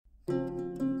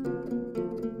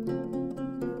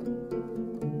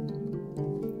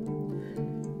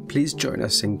Please join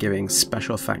us in giving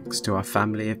special thanks to our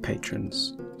family of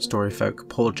patrons, Storyfolk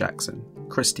Paul Jackson,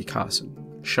 Christy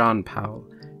Carson, Sean Powell,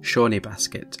 Shawnee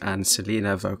Baskett and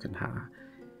Selena Vogenhauer.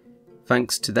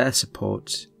 Thanks to their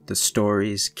support, the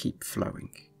stories keep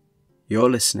flowing. You're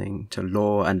listening to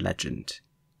Lore and Legend,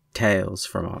 tales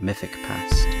from our mythic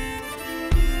past.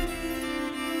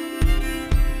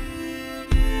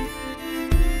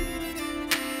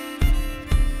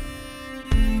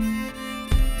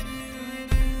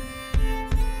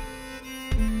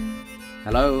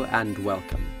 Hello and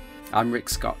welcome. I'm Rick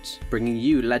Scott, bringing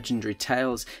you legendary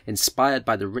tales inspired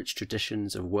by the rich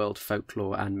traditions of world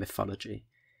folklore and mythology.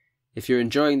 If you're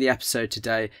enjoying the episode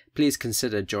today, please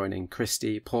consider joining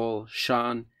Christy, Paul,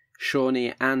 Sean,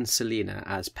 Shawnee and Selena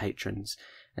as patrons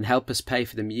and help us pay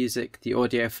for the music, the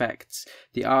audio effects,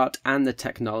 the art and the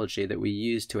technology that we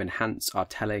use to enhance our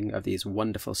telling of these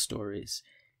wonderful stories.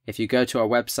 If you go to our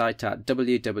website at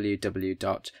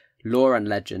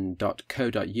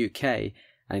www.loreandlegend.co.uk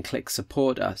and click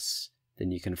support us, then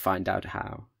you can find out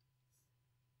how.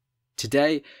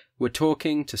 Today we're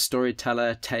talking to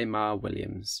storyteller Tamar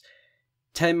Williams.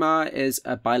 Tamar is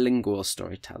a bilingual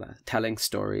storyteller, telling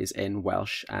stories in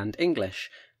Welsh and English.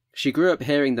 She grew up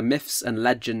hearing the myths and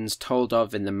legends told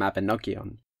of in the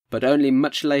Mabinogion, but only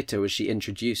much later was she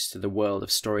introduced to the world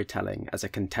of storytelling as a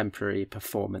contemporary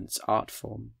performance art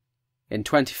form. In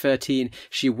 2013,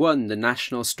 she won the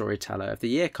National Storyteller of the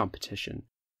Year competition,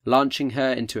 launching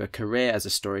her into a career as a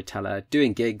storyteller,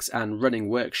 doing gigs and running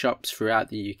workshops throughout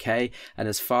the UK and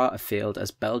as far afield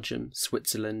as Belgium,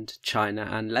 Switzerland, China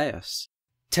and Laos.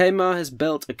 Tamar has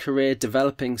built a career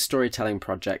developing storytelling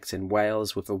projects in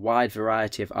Wales with a wide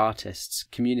variety of artists,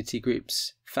 community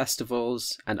groups,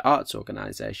 festivals and arts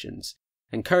organisations,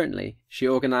 and currently she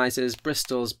organises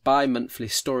Bristol's bi-monthly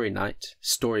story night,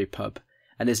 Story Pub,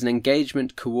 and is an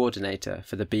engagement coordinator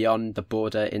for the Beyond the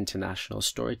Border International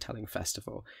Storytelling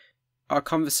Festival. Our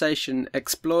conversation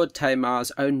explored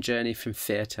Tamar's own journey from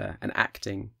theatre and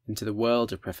acting into the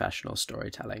world of professional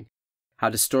storytelling, how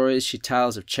the stories she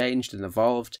tells have changed and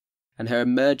evolved, and her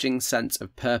emerging sense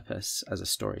of purpose as a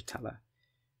storyteller.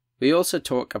 We also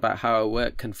talk about how her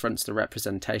work confronts the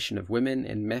representation of women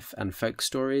in myth and folk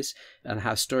stories, and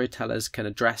how storytellers can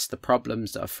address the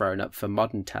problems that are thrown up for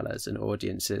modern tellers and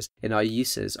audiences in our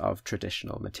uses of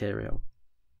traditional material.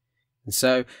 And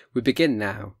so we begin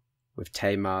now with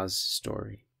Tamar's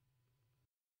story.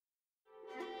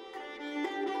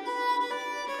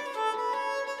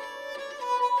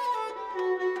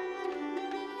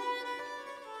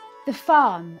 The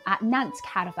farm at Nant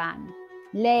Carfan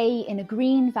lay in a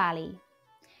green valley,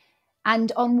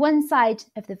 and on one side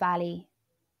of the valley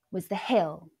was the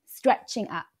hill stretching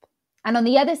up, and on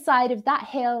the other side of that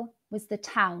hill was the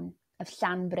town of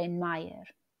Llanbryn Mawr.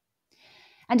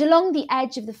 And along the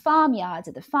edge of the farmyard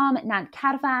at the farm at Nant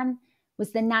Carfan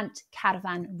was the Nant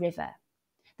Carfan River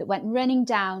that went running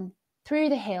down through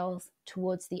the hills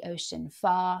towards the ocean,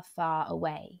 far, far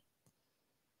away.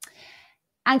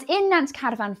 And in Nant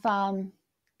Carfan farm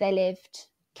there lived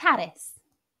Carys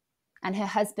and her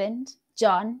husband,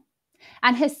 John,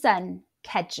 and her son,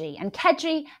 Kedri. And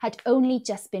Kedri had only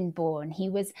just been born. He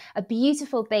was a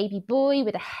beautiful baby boy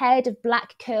with a head of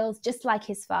black curls, just like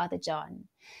his father, John.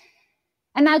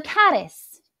 And now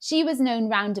Carys, she was known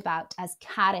roundabout as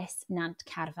Carys Nant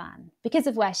Carfan because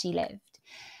of where she lived.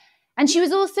 And she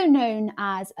was also known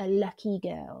as a lucky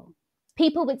girl.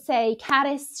 People would say,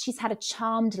 Carys, she's had a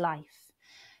charmed life.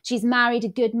 She's married a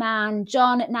good man,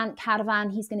 John at Nant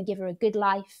Carfan, he's going to give her a good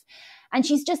life. And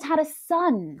she's just had a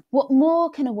son. What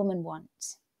more can a woman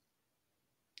want?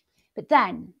 But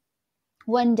then,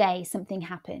 one day something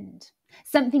happened.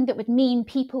 Something that would mean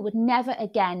people would never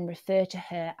again refer to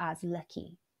her as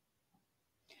lucky.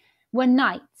 One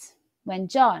night, when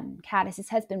John, Carys'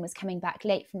 husband, was coming back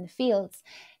late from the fields,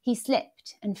 he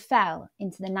slipped and fell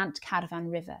into the Nant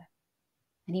Carfan River.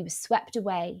 And he was swept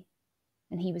away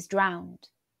and he was drowned.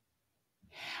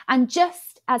 And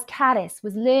just as Carys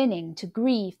was learning to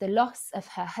grieve the loss of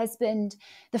her husband,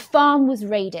 the farm was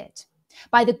raided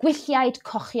by the Gwylltiaid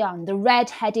Cochion, the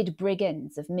red-headed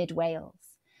brigands of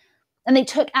mid-Wales. And they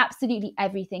took absolutely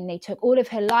everything. They took all of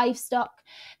her livestock.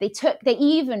 They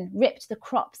even ripped the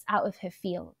crops out of her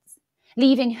fields,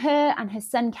 leaving her and her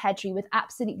son Kedri with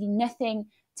absolutely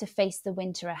nothing to face the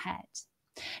winter ahead.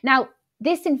 Now,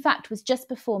 this in fact was just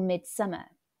before midsummer,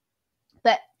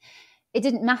 but it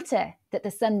didn't matter that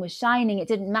the sun was shining. It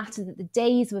didn't matter that the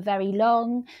days were very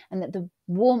long and that the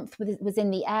warmth was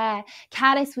in the air.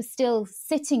 Carys was still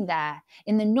sitting there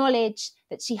in the knowledge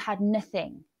that she had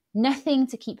nothing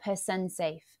to keep her son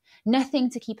safe, nothing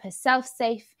to keep herself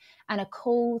safe, and a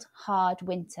cold, hard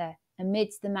winter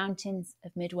amidst the mountains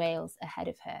of mid Wales ahead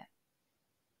of her.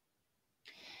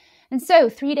 And so,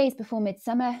 3 days before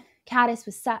midsummer, Carys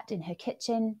was sat in her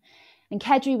kitchen, and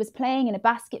Cedri was playing in a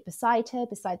basket beside her,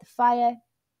 beside the fire,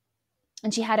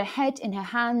 and she had her head in her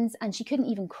hands, and she couldn't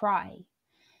even cry.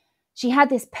 She had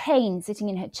this pain sitting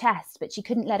in her chest, but she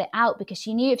couldn't let it out because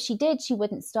she knew if she did, she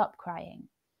wouldn't stop crying.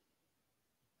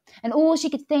 And all she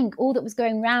could think, all that was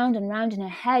going round and round in her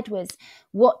head was,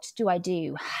 what do I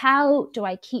do? How do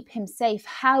I keep him safe?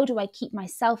 How do I keep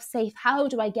myself safe? How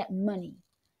do I get money?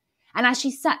 And as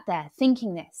she sat there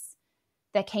thinking this,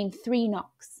 there came 3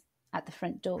 knocks at the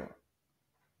front door.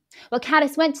 Well,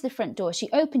 Carys went to the front door, she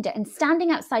opened it, and standing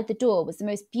outside the door was the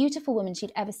most beautiful woman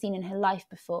she'd ever seen in her life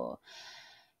before.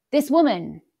 This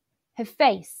woman, her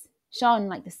face shone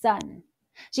like the sun.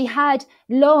 She had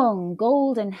long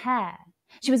golden hair.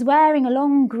 She was wearing a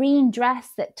long green dress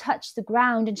that touched the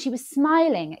ground, and she was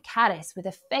smiling at Carys with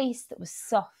a face that was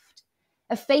soft,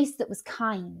 a face that was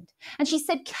kind. And she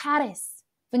said, Carys,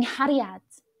 fy nghariad.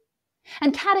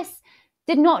 And Carys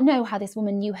did not know how this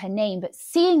woman knew her name, but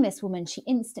seeing this woman, she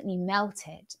instantly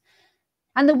melted.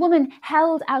 And the woman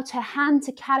held out her hand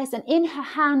to Carys, and in her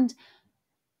hand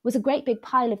was a great big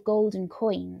pile of golden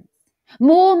coins,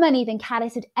 more money than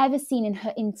Carys had ever seen in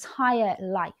her entire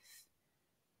life.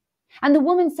 And the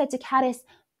woman said to Carys,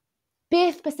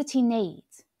 beth bysa ti'n neud?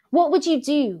 What would you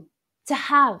do to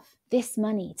have this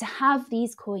money, to have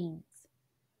these coins?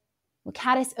 Well,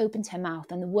 Carys opened her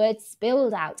mouth and the words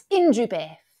spilled out, unrhyw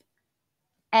beth,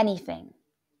 anything.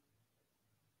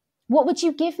 What would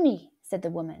you give me, said the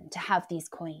woman, to have these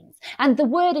coins? And the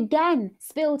word again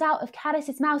spilled out of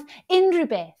Carys's mouth, unrhyw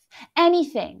beth,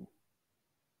 anything.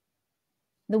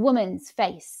 The woman's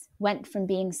face went from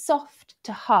being soft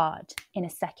to hard in a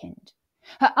second.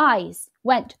 Her eyes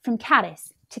went from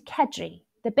Carys to Cedri,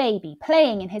 the baby,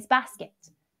 playing in his basket.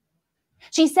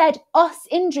 She said, os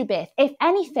unrhyw beth, if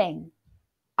anything,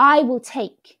 I will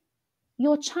take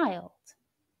your child.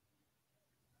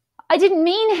 I didn't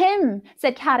mean him,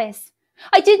 said Carys.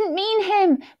 I didn't mean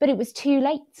him, but it was too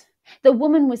late. The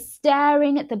woman was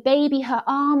staring at the baby. Her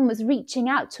arm was reaching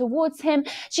out towards him.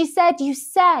 She said, you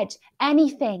said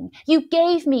anything. You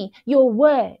gave me your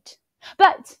word.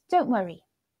 But don't worry.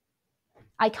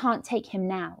 I can't take him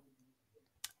now.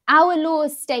 Our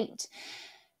laws state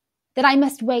that I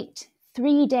must wait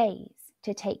 3 days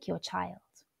to take your child.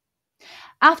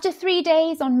 After 3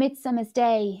 days on Midsummer's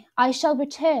Day, I shall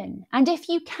return, and if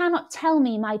you cannot tell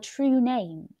me my true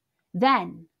name,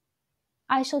 then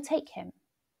I shall take him.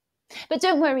 But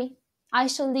don't worry, I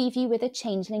shall leave you with a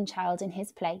changeling child in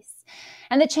his place,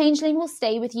 and the changeling will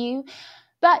stay with you.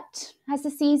 But as the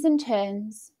season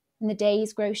turns and the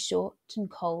days grow short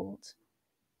and cold,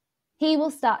 he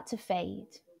will start to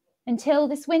fade until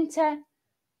this winter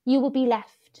you will be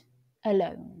left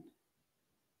alone.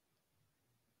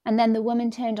 And then the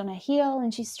woman turned on her heel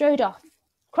and she strode off,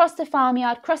 across the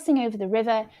farmyard, crossing over the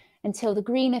river, until the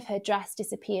green of her dress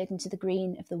disappeared into the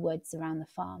green of the woods around the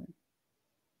farm.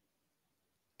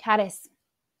 Carys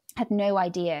had no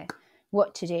idea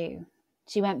what to do.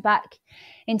 She went back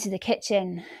into the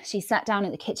kitchen. She sat down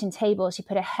at the kitchen table. She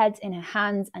put her head in her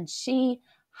hands and she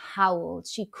howled.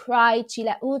 She cried. She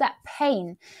let all that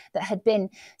pain that had been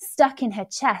stuck in her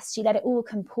chest, she let it all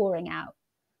come pouring out.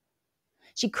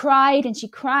 She cried and she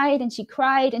cried and she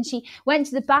cried, and she went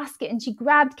to the basket and she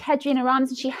grabbed Cedri in her arms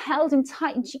and she held him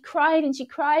tight, and she cried and she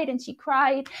cried and she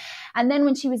cried. And then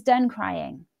when she was done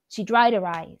crying, she dried her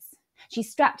eyes. She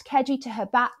strapped Cedri to her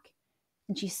back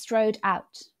and she strode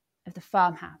out of the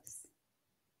farmhouse.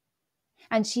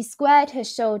 And she squared her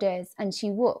shoulders and she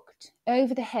walked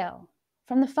over the hill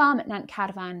from the farm at Nant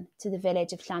Carfan to the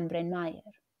village of Llanbryn Mawr.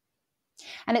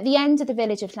 And at the end of the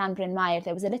village of Llanbryn Mawr,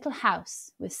 there was a little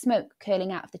house with smoke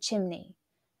curling out of the chimney,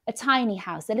 a tiny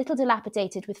house, a little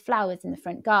dilapidated with flowers in the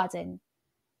front garden.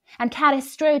 And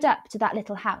Carys strode up to that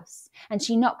little house, and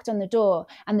she knocked on the door,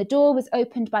 and the door was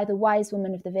opened by the wise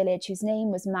woman of the village, whose name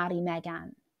was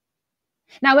Mabinogion.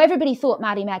 Now everybody thought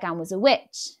Mabinogion was a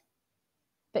witch,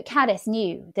 but Carys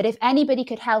knew that if anybody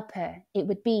could help her, it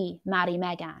would be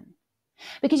Mabinogion.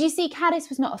 Because you see, Carys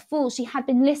was not a fool. She had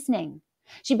been listening.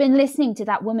 She'd been listening to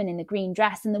that woman in the green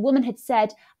dress, and the woman had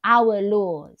said, our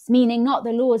laws, meaning not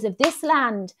the laws of this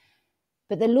land,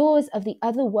 but the laws of the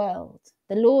other world,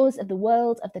 the laws of the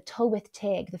world of the Tylwyth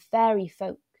Teg, the fairy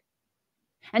folk.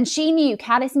 And she knew,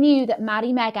 Carys knew, that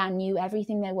Mabinogion knew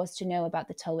everything there was to know about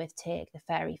the Tylwyth Teg, the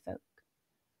fairy folk.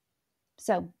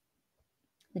 So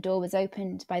the door was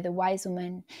opened by the wise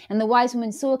woman, and the wise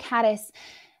woman saw Carys,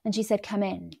 and she said, come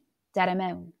in, dere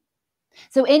mewn.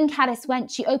 So in Carys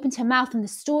went, she opened her mouth and the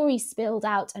story spilled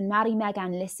out, and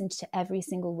Mabinogion listened to every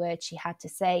single word she had to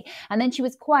say, and then she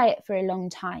was quiet for a long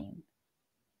time.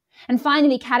 And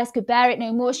finally, Carys could bear it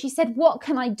no more. She said, "What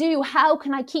can I do? How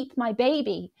can I keep my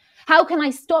baby? How can I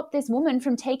stop this woman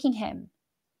from taking him?"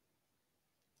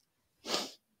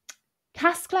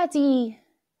 "Casgla di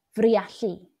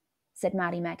friallu," said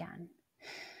Mabinogion.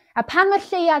 "A pan mae'r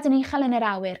lleiad yn uchel yn yr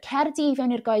awyr, cer di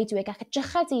fewn i'r goedwig ac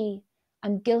edrycha di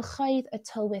am gylchoedd y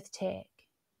tylwyth teg.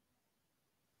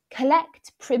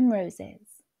 Collect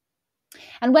primroses.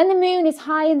 And when the moon is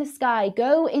high in the sky,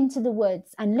 go into the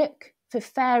woods and look for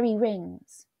fairy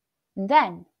rings, and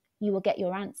then you will get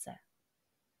your answer."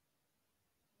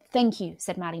 "Thank you,"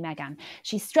 said Mabinogion.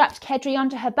 She strapped Cedri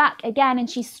onto her back again and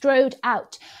she strode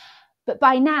out. But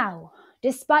by now,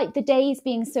 despite the days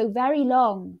being so very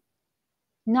long,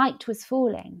 night was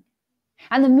falling,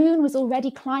 and the moon was already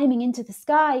climbing into the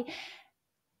sky.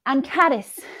 And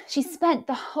Carys, she spent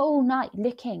the whole night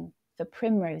looking for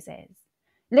primroses,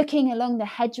 looking along the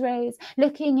hedgerows,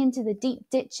 looking into the deep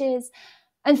ditches.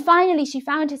 And finally she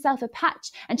found herself a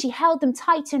patch and she held them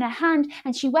tight in her hand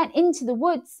and she went into the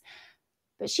woods.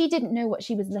 But she didn't know what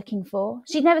she was looking for.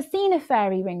 She'd never seen a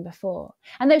fairy ring before.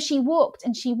 And though she walked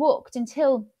and she walked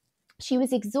until she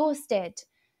was exhausted,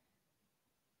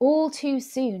 all too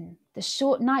soon the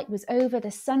short night was over,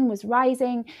 the sun was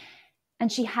rising,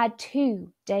 and she had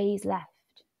 2 days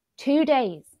left. 2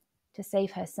 days to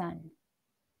save her son.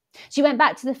 She went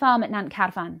back to the farm at Nant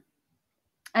Carfan,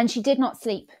 and she did not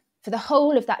sleep. For the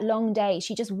whole of that long day,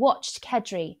 she just watched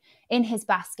Cedri in his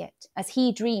basket as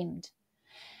he dreamed.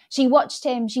 She watched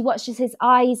him, she watched as his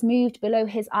eyes moved below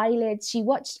his eyelids. She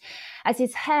watched as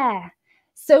his hair,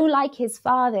 so like his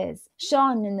father's,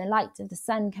 shone in the light of the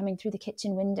sun coming through the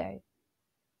kitchen window.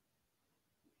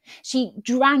 She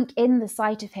drank in the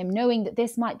sight of him, knowing that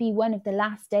this might be one of the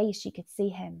last days she could see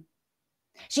him.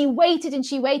 She waited and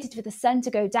she waited for the sun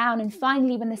to go down, and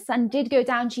finally when the sun did go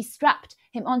down, she strapped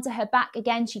him onto her back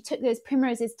again. She took those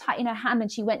primroses tight in her hand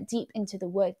and she went deep into the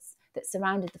woods that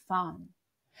surrounded the farm.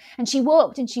 And she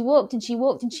walked and she walked and she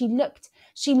walked and she looked.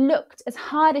 She looked as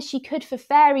hard as she could for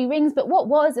fairy rings, but what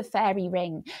was a fairy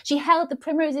ring? She held the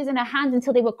primroses in her hand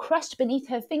until they were crushed beneath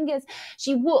her fingers.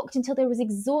 She walked until there was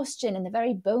exhaustion in the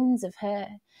very bones of her,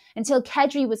 until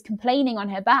Cedri was complaining on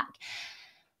her back.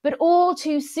 But all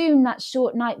too soon that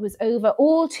short night was over.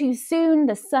 All too soon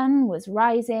the sun was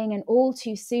rising, and all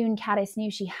too soon Carys knew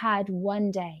she had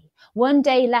one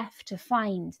day left to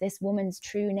find this woman's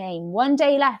true name, one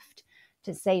day left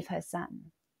to save her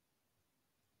son.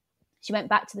 She went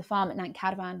back to the farm at Nant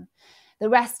Carfan. The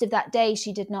rest of that day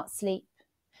she did not sleep.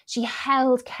 She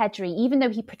held Cedri, even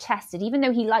though he protested, even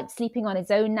though he liked sleeping on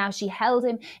his own now. She held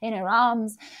him in her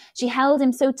arms. She held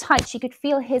him so tight she could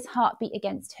feel his heartbeat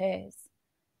against hers.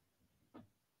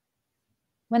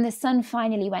 When the sun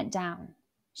finally went down,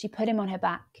 she put him on her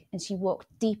back and she walked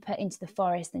deeper into the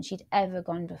forest than she'd ever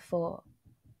gone before.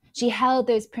 She held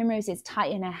those primroses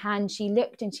tight in her hand. She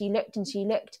looked and she looked and she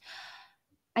looked,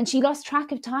 and she lost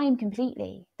track of time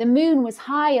completely. The moon was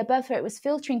high above her. It was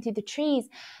filtering through the trees.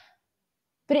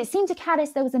 But it seemed to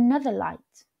Carys there was another light.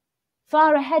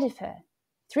 Far ahead of her,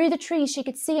 through the trees, she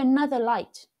could see another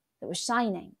light that was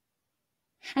shining.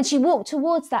 And she walked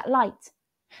towards that light.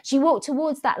 She walked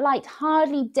towards that light,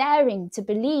 hardly daring to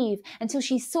believe until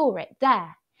she saw it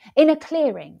there. In a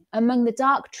clearing, among the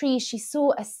dark trees, she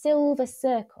saw a silver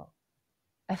circle,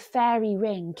 a fairy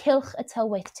ring, cilch y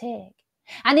tylwyth teg.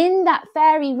 And in that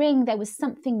fairy ring there was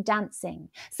something dancing,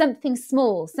 something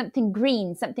small, something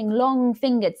green, something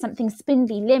long-fingered, something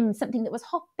spindly-limbed, something that was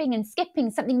hopping and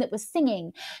skipping, something that was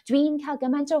singing. Dwi'n cael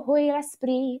gymaint o hwyl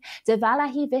ysbryd, dy fala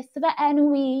hi fyth fy enw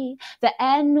i, fy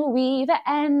enw i, fy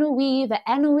enw i, fy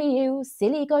enw i yw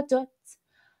Silly Godwt.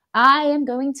 I am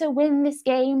going to win this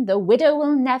game. The widow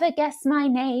will never guess my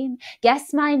name.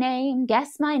 Guess my name,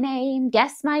 guess my name,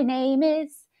 guess my name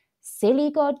is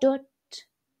Silly Godwt.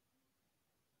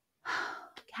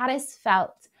 Carys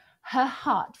felt her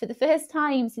heart, for the first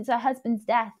time since her husband's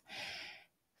death,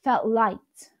 felt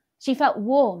light. She felt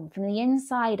warm from the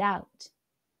inside out.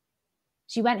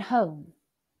 She went home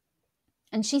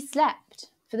and she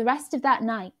slept for the rest of that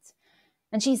night,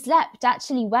 and she slept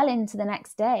actually well into the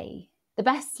next day. The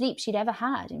best sleep she'd ever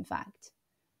had, in fact.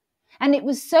 And it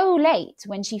was so late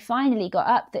when she finally got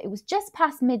up that it was just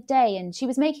past midday, and she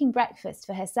was making breakfast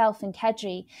for herself and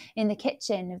Cedri in the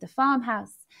kitchen of the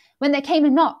farmhouse when there came a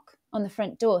knock on the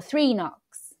front door, 3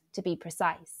 knocks to be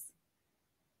precise.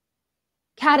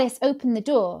 Carys opened the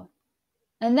door,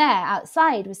 and there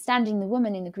outside was standing the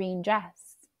woman in the green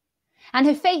dress. And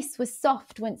her face was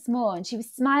soft once more, and she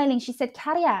was smiling. She said,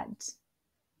 "Cariad,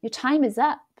 your time is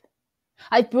up.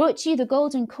 I've brought you the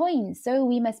golden coin, so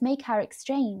we must make our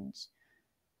exchange.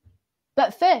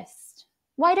 But first,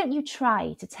 why don't you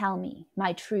try to tell me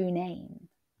my true name?"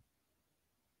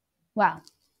 Well,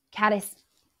 Carys,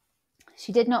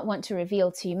 she did not want to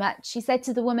reveal too much. She said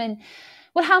to the woman,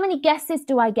 "Well, how many guesses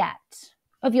do I get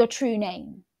of your true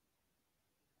name?"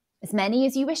 "As many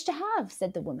as you wish to have,"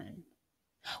 said the woman.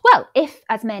 "Well, if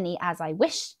as many as I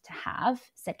wish to have,"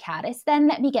 said Carys, "then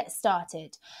let me get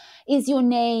started. Is your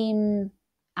name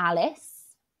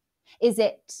Alice? Is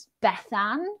it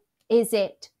Bethan? Is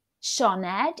it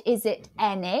Sioned? Is it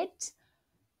Enid?"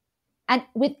 And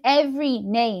with every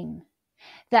name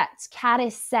that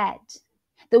Carys said,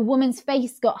 the woman's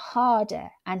face got harder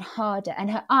and harder,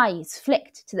 and her eyes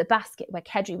flicked to the basket where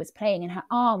Kedri was playing, and her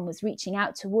arm was reaching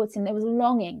out towards him. There was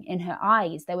longing in her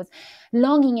eyes. There was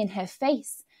longing in her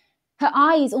face. Her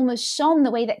eyes almost shone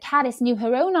the way that Carys knew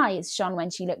her own eyes shone when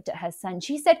she looked at her son.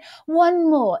 She said, "One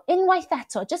more, unwaith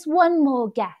eto, just one more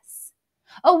guess."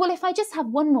 "Oh, well, if I just have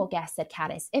one more guess," said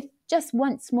Carys, "if just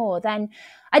once more, then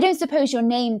I don't suppose your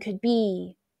name could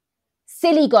be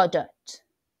Silly Godot."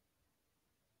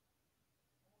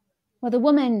 Well, the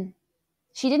woman,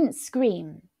 she didn't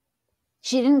scream.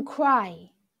 She didn't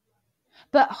cry.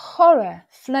 But horror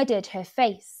flooded her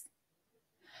face.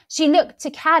 She looked to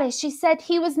Carys. She said,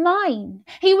 "He was mine.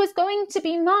 He was going to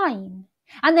be mine."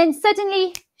 And then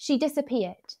suddenly she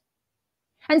disappeared.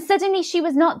 And suddenly she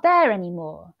was not there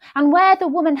anymore. And where the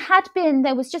woman had been,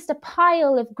 there was just a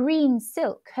pile of green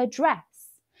silk, her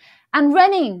dress. And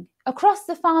running across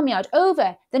the farmyard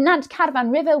over the Nant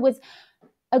Carfan River was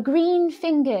a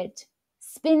green-fingered,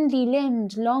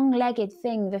 spindly-limbed, long-legged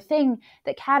thing, the thing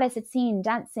that Carys had seen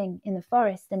dancing in the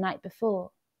forest the night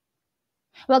before.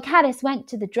 Well, Carys went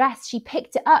to the dress, she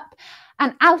picked it up,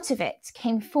 and out of it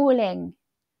came falling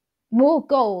more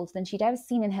gold than she'd ever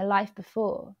seen in her life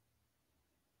before.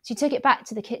 She took it back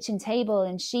to the kitchen table,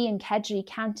 and she and Kedri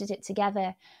counted it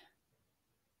together.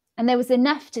 And there was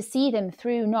enough to see them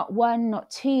through not one, not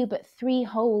two, but 3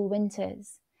 whole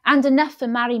winters. And enough for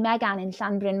Mary Megan in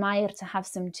Llanbryn Mawr to have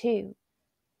some too.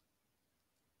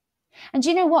 And do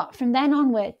you know what? From then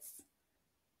onwards,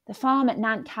 the farm at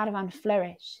Nant Carfan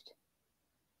flourished.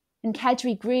 And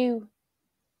Kedri grew,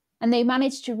 and they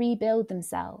managed to rebuild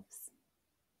themselves.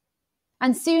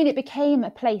 And soon it became a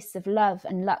place of love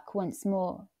and luck once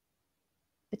more,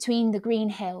 between the green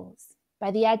hills,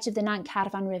 by the edge of the Nant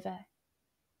Carfan River,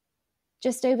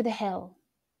 just over the hill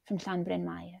from Llanbryn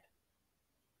Mawr.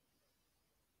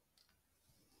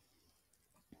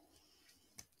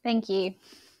 Thank you.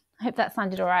 I hope that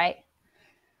sounded all right.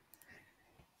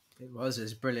 It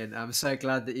was brilliant. I'm so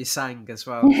glad that you sang as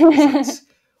well. It's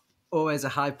always a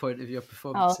high point of your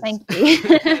performances. Oh, thank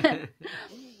you.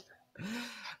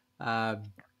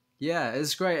 Yeah,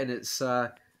 it's great, and it's.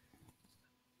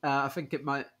 I think it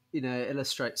might,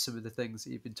 illustrate some of the things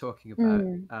that you've been talking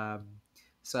about.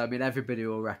 So, I mean, everybody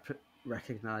will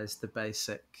recognize the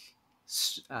basic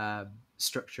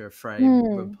structure of frame,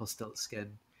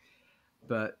 Rumpelstiltskin.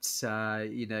 But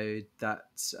that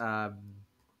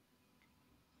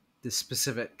the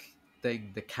specific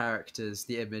thing, the characters,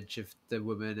 the image of the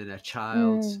woman and her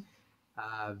child,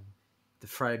 the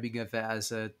framing of it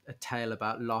as a tale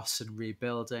about loss and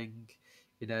rebuilding,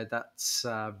 that's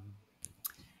how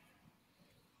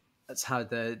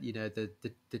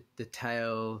the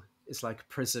tale is like a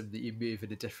prism that you move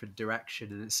in a different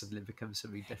direction and it suddenly becomes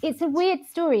something different. It's a weird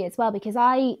story as well, because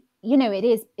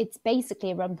it's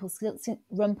basically a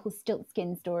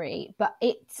Rumpelstiltskin story, but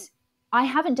I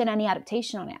haven't done any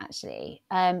adaptation on it actually.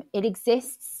 It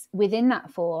exists within that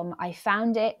form. I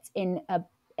found it in an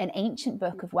ancient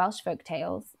book of Welsh folk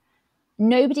tales.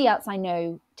 Nobody else I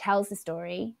know tells the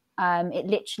story. It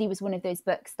literally was one of those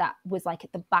books that was like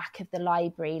at the back of the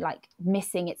library, like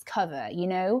missing its cover,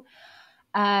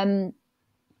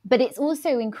 But it's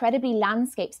also incredibly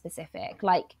landscape specific.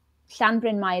 Like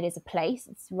Llanbryn Mawr is a place.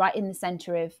 It's right in the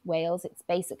centre of Wales. It's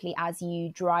basically as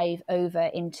you drive over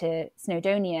into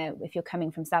Snowdonia, if you're coming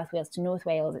from South Wales to North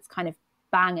Wales, it's kind of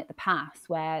bang at the pass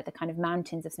where the kind of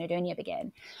mountains of Snowdonia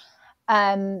begin.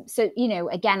 So,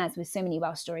 again, as with so many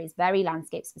Welsh stories, very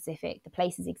landscape specific. The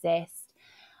places exist.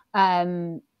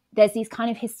 There's these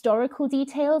kind of historical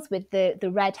details with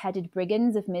the red-headed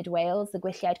brigands of mid Wales, the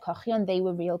Gwylltiaid Cochion. They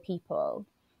were real people.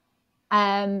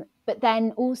 But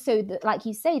then also, like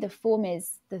you say, the form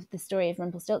is the story of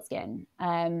Rumpelstiltskin.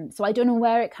 So I don't know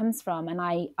where it comes from. And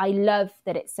I love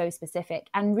that it's so specific.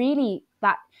 And really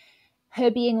that her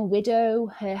being a widow,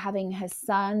 her having her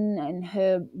son and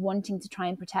her wanting to try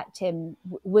and protect him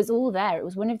was all there. It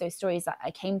was one of those stories that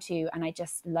I came to and I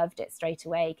just loved it straight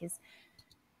away because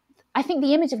I think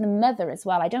the image of the mother as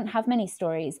well. I don't have many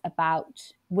stories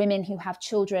about women who have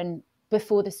children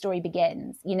before the story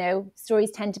begins. You know,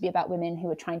 stories tend to be about women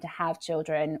who are trying to have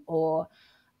children or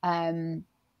want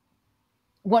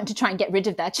to try and get rid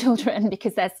of their children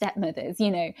because they're stepmothers, you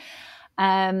know.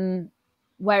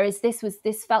 Whereas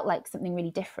this felt like something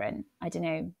really different. I don't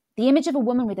know. The image of a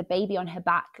woman with a baby on her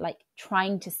back, like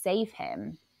trying to save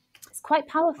him, it's quite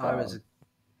powerful. I was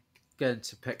going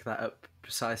to pick that up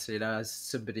precisely, you know, as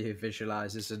somebody who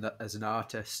visualizes as an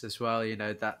artist as well, you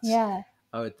know, that's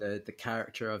the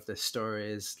character of the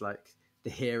story is like the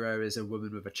hero is a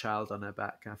woman with a child on her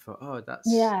back. I thought, oh,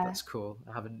 that's cool.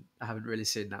 I haven't really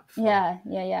seen that before.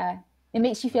 Yeah. It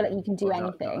makes you feel like you can do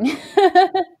anything.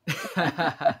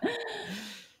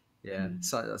 Yeah,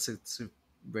 so that's a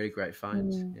really great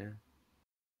find. Yeah.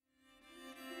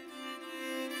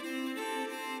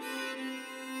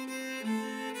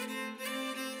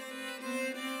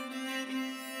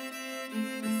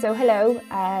 So hello,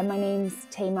 my name's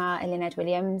Tamar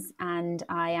Williams, and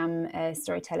I am a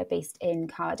storyteller based in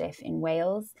Cardiff in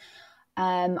Wales.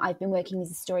 I've been working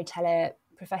as a storyteller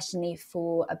professionally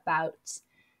for about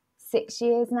 6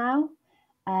 years now,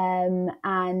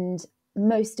 and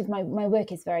most of my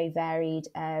work is very varied.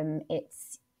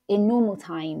 It's in normal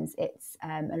times, it's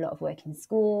a lot of work in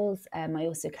schools. I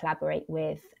also collaborate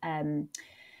with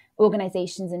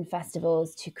organisations and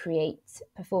festivals to create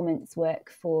performance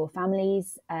work for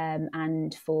families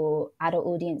and for adult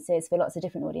audiences, for lots of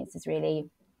different audiences really.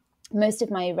 Most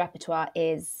of my repertoire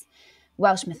is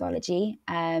Welsh mythology,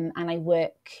 and I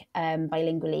work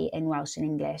bilingually in Welsh and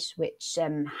English, which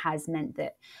has meant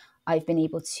that I've been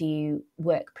able to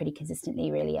work pretty consistently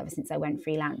really ever since I went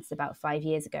freelance about 5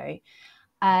 years ago.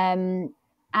 And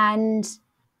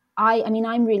I mean,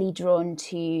 I'm really drawn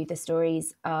to the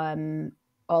stories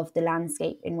of the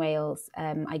landscape in Wales.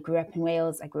 I grew up in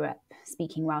Wales. I grew up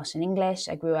speaking Welsh and English.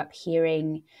 I grew up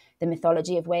hearing the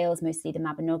mythology of Wales, mostly the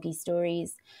Mabinogion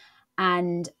stories.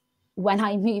 And when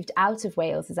I moved out of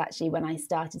Wales is actually when I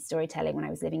started storytelling, when I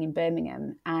was living in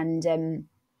Birmingham. And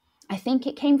I think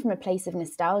it came from a place of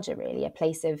nostalgia, really, a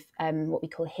place of what we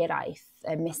call hiraeth,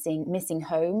 missing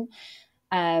home.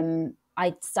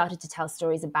 I started to tell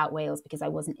stories about Wales because I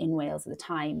wasn't in Wales at the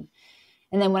time.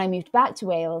 And then when I moved back to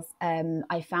Wales,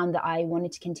 I found that I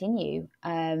wanted to continue.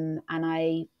 And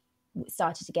I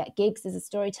started to get gigs as a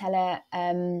storyteller.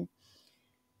 And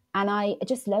I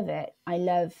just love it. I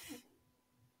love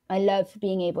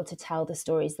being able to tell the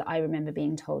stories that I remember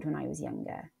being told when I was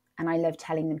younger. And I love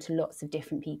telling them to lots of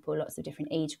different people, lots of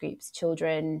different age groups,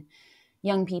 children,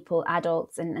 young people,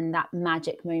 adults, and that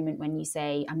magic moment when you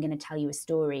say, I'm going to tell you a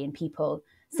story, and people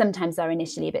sometimes are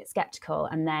initially a bit skeptical,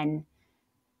 and then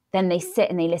they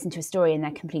sit and they listen to a story and they're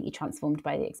completely transformed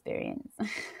by the experience.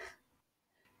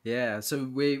 Yeah, so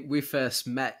we first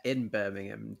met in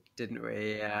Birmingham, didn't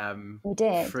we? We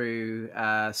did. Through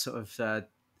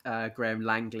Graham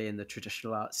Langley and the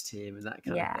traditional arts team and that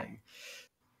kind of thing.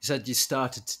 You said you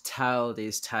started to tell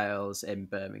these tales in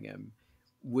Birmingham.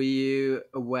 Were you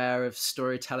aware of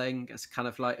storytelling as kind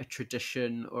of like a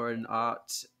tradition or an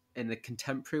art in the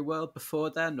contemporary world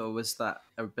before then, or was that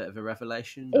a bit of a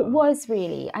revelation? It was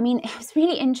really. I mean, it was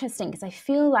really interesting because I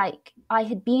feel like I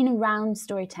had been around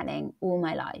storytelling all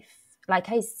my life. Like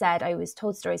I said, I was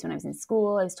told stories when I was in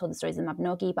school. I was told the stories of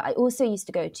Mabinogion, but I also used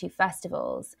to go to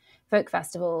festivals, folk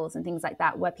festivals and things like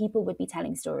that, where people would be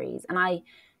telling stories. And I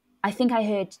think I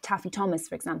heard Taffy Thomas,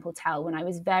 for example, tell when I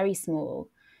was very small,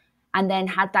 and then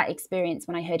had that experience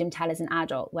when I heard him tell as an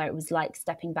adult, where it was like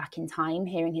stepping back in time.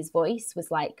 Hearing his voice was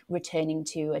like returning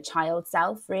to a child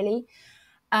self, really.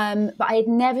 But I had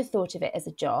never thought of it as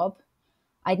a job.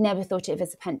 I'd never thought of it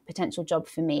as a potential job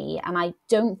for me. And I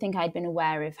don't think I'd been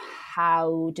aware of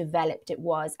how developed it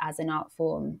was as an art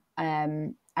form,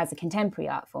 as a contemporary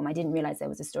art form. I didn't realize there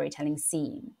was a storytelling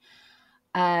scene.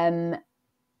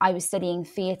 I was studying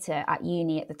theatre at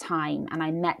uni at the time, and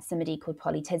I met somebody called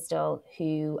Polly Tisdall,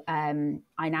 who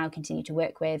I now continue to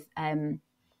work with.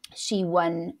 She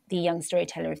won the Young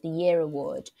Storyteller of the Year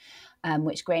award,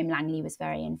 which Graham Langley was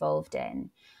very involved in.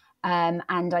 And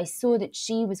I saw that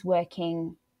she was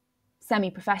working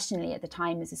semi-professionally at the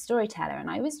time as a storyteller, and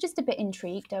I was just a bit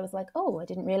intrigued. I was like, oh, I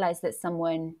didn't realise that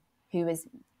someone who was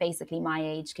basically my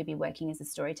age could be working as a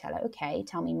storyteller. Okay,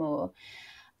 tell me more.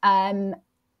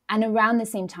 And around the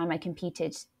same time, I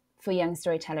competed for Young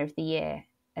Storyteller of the Year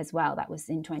as well. That was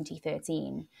in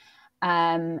 2013.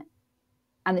 And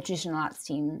the traditional arts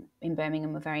team in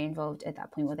Birmingham were very involved at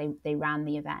that point, where they ran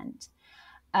the event.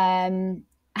 And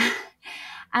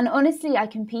honestly, I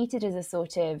competed as a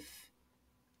sort of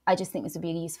I just think this would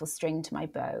be a useful string to my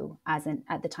bow.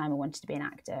 At the time I wanted to be an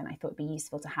actor, and I thought it'd be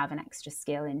useful to have an extra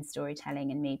skill in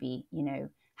storytelling and maybe,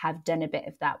 have done a bit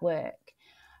of that work.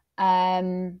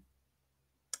 But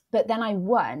then I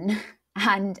won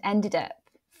and ended up,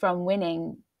 from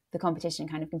winning the competition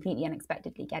kind of completely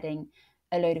unexpectedly, getting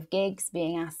a load of gigs,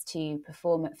 being asked to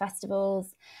perform at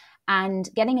festivals, and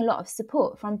getting a lot of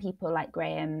support from people like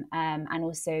Graham and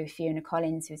also Fiona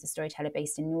Collins, who's a storyteller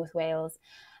based in North Wales.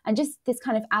 And just this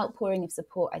kind of outpouring of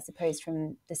support, I suppose,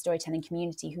 from the storytelling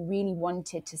community, who really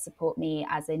wanted to support me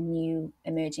as a new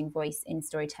emerging voice in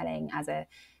storytelling, as a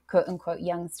quote unquote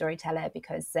young storyteller,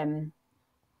 because,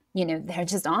 there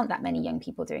just aren't that many young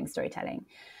people doing storytelling.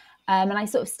 And I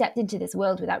sort of stepped into this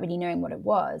world without really knowing what it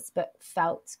was, but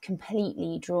felt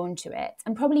completely drawn to it.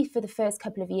 And probably for the first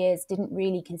couple of years, didn't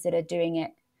really consider doing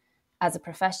it as a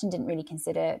profession, didn't really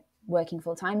consider working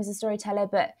full time as a storyteller,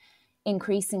 but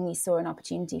increasingly saw an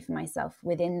opportunity for myself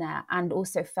within that, and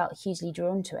also felt hugely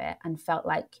drawn to it and felt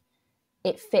like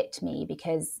it fit me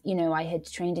because, I had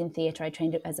trained in theatre, I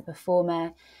trained as a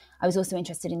performer. I was also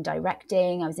interested in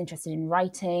directing, I was interested in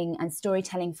writing, and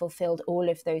storytelling fulfilled all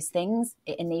of those things.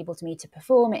 It enabled me to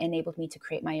perform, it enabled me to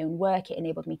create my own work, it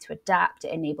enabled me to adapt,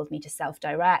 it enabled me to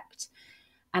self-direct.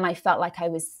 And I felt like I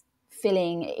was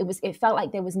it felt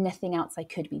like there was nothing else I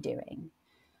could be doing.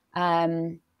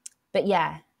 But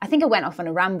yeah, I think I went off on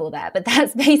a ramble there, but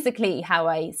that's basically how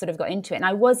I sort of got into it. And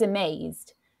I was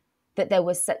amazed that there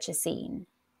was such a scene.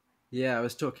 Yeah, I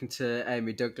was talking to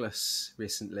Amy Douglas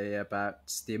recently about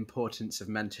the importance of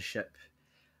mentorship.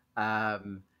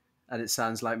 And it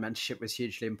sounds like mentorship was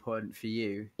hugely important for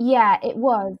you. Yeah, it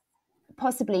was.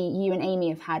 Possibly you and Amy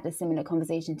have had a similar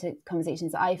conversation to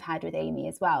conversations that I've had with Amy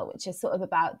as well, which is sort of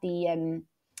about the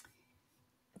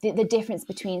difference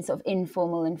between sort of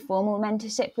informal and formal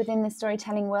mentorship within the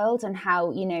storytelling world, and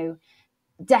how,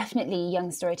 definitely Young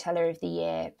Storyteller of the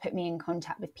Year put me in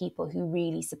contact with people who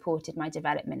really supported my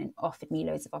development and offered me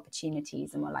loads of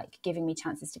opportunities and were like giving me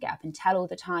chances to get up and tell all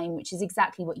the time, which is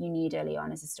exactly what you need early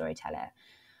on as a storyteller.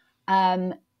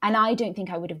 And I don't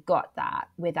think I would have got that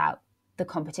without the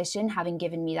competition having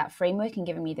given me that framework and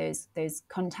given me those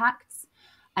contacts.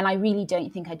 And I really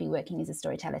don't think I'd be working as a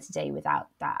storyteller today without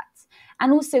that.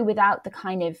 And also without the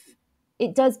kind of,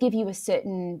 it does give you a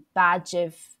certain badge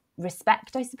of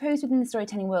respect, I suppose, within the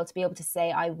storytelling world to be able to say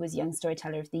I was Young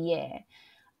Storyteller of the Year,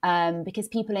 because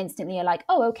people instantly are like,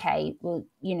 oh, okay, well,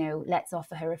 let's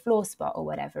offer her a floor spot or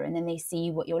whatever, and then they see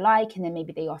what you're like, and then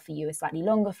maybe they offer you a slightly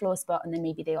longer floor spot, and then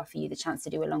maybe they offer you the chance to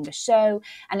do a longer show,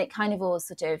 and it kind of all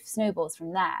sort of snowballs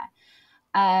from there,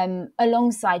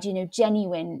 alongside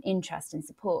genuine interest and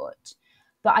support.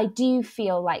 But I do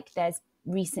feel like there's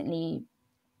recently,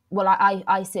 well,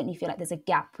 I certainly feel like there's a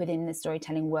gap within the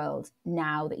storytelling world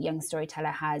now that Young Storyteller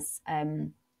has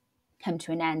come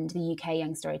to an end. The UK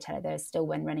Young Storyteller, there's still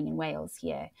one running in Wales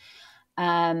here.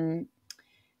 That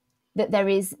there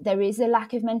is a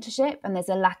lack of mentorship, and there's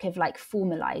a lack of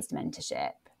formalized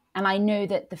mentorship. And I know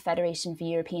that the Federation for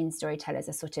European Storytellers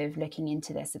are sort of looking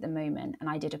into this at the moment. And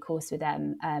I did a course with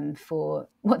them for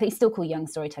what they still call young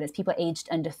storytellers, people aged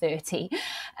under 30.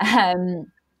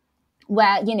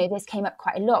 Where, this came up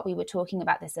quite a lot. We were talking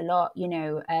about this a lot,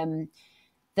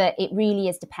 that it really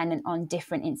is dependent on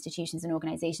different institutions and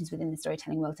organisations within the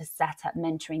storytelling world to set up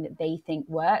mentoring that they think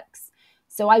works.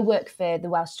 So I work for the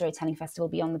Welsh Storytelling Festival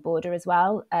Beyond the Border as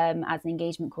well, as an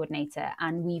engagement coordinator.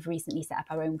 And we've recently set up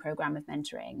our own programme of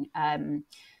mentoring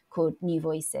called New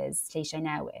Voices, Lleisiau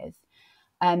Newydd,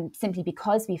 simply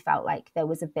because we felt like there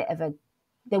was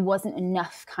there wasn't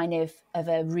enough kind of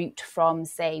a route from,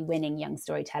 say, winning Young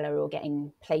Storyteller or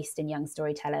getting placed in Young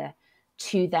Storyteller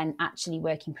to then actually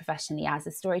working professionally as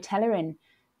a storyteller and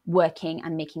working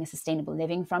and making a sustainable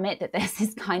living from it, that there's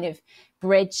this kind of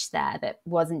bridge there that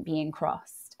wasn't being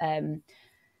crossed.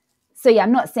 So yeah,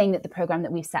 I'm not saying that the program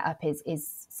that we've set up is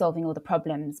solving all the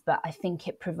problems, but I think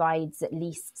it provides at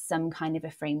least some kind of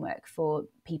a framework for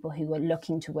people who are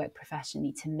looking to work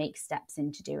professionally to make steps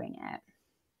into doing it.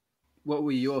 What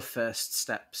were your first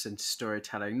steps into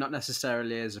storytelling? Not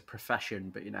necessarily as a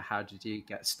profession, but how did you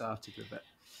get started with it?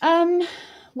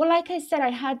 Well, like I said,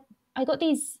 I got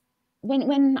these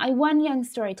when I won Young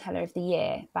Storyteller of the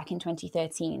Year back in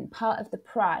 2013. Part of the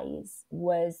prize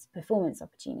was performance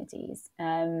opportunities.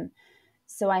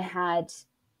 So I had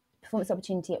performance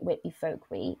opportunity at Whitby Folk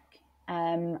Week,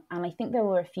 and I think there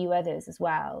were a few others as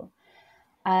well.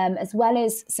 As well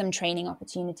as some training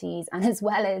opportunities, and as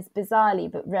well as,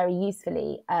 bizarrely but very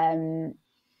usefully,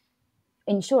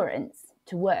 insurance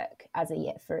to work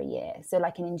for a year. So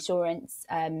like an insurance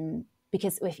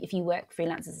because if you work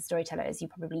freelance as a storyteller, as you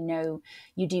probably know,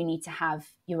 you do need to have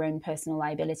your own personal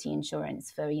liability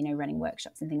insurance for, running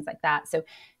workshops and things like that. So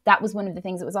that was one of the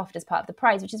things that was offered as part of the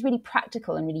prize, which is really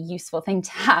practical and really useful thing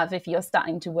to have if you're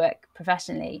starting to work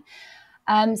professionally.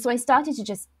 So I started to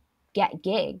just get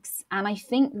gigs. And I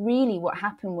think really what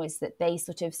happened was that they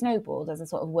sort of snowballed as a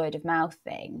sort of word of mouth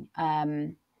thing.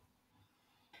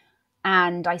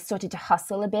 And I started to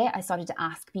hustle a bit. I started to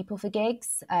ask people for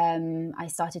gigs. I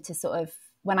started to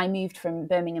when I moved from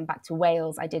Birmingham back to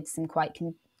Wales, I did some quite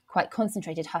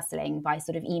concentrated hustling by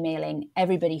sort of emailing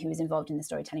everybody who was involved in the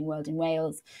storytelling world in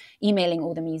Wales, emailing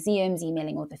all the museums,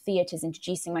 emailing all the theatres,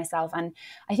 introducing myself. And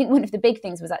I think one of the big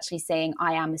things was actually saying,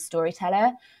 I am a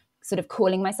storyteller, sort of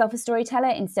calling myself a storyteller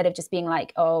instead of just being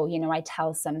like, I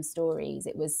tell some stories.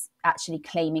 It was actually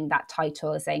claiming that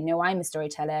title, saying, no, I'm a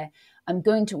storyteller. I'm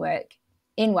going to work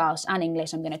in Welsh and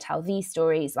English. I'm going to tell these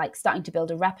stories, like starting to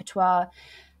build a repertoire.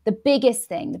 The biggest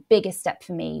step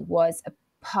for me was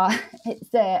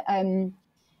it's a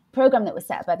programme that was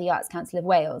set up by the Arts Council of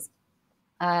Wales,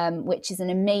 which is an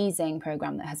amazing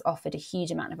programme that has offered a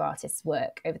huge amount of artists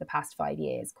work over the past 5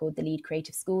 years, called the Lead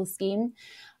Creative Schools Scheme,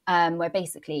 where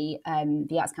basically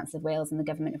the Arts Council of Wales and the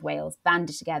Government of Wales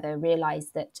banded together,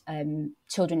 realised that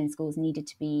children in schools needed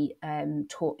to be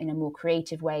taught in a more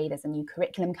creative way. There's a new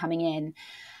curriculum coming in,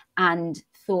 and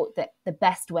thought that the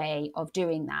best way of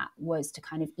doing that was to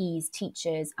kind of ease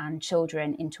teachers and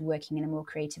children into working in a more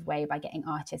creative way by getting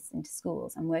artists into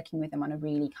schools and working with them on a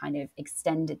really kind of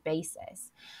extended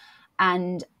basis.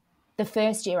 And the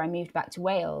first year I moved back to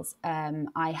Wales,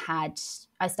 I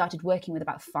started working with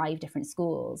about 5 different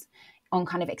schools on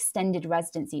kind of extended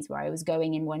residencies where I was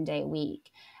going in 1 day a week.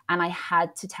 And I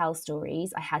had to tell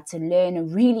stories. I had to learn a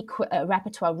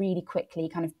repertoire really quickly,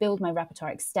 kind of build my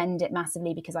repertoire, extend it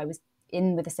massively, because I was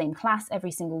in with the same class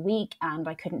every single week and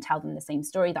I couldn't tell them the same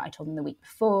story that I told them the week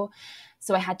before.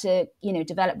 So I had to,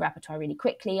 develop repertoire really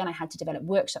quickly, and I had to develop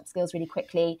workshop skills really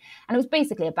quickly. And it was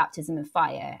basically a baptism of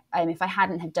fire. If I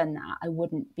hadn't have done that, I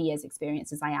wouldn't be as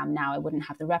experienced as I am now. I wouldn't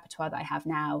have the repertoire that I have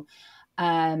now.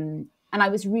 And I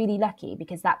was really lucky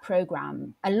because that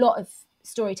program, a lot of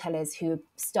storytellers who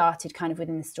started kind of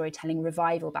within the storytelling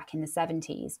revival back in the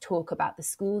 70s talk about the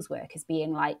school's work as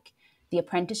being like the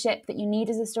apprenticeship that you need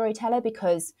as a storyteller,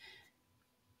 because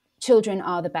children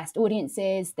are the best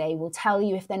audiences. They will tell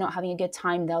you if they're not having a good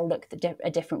time. They'll look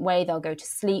a different way. They'll go to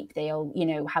sleep. They'll,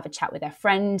 have a chat with their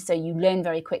friends. So you learn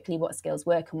very quickly what skills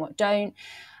work and what don't.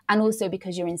 And also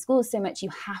because you're in school so much, you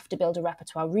have to build a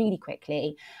repertoire really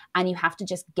quickly, and you have to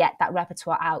just get that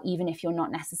repertoire out, even if you're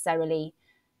not necessarily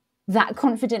that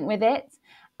confident with it.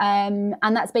 And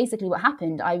that's basically what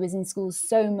happened. I was in school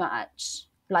so much,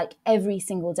 like every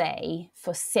single day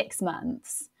for 6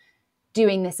 months,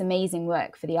 doing this amazing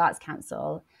work for the Arts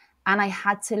Council. And I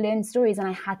had to learn stories and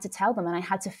I had to tell them and I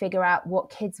had to figure out what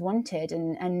kids wanted.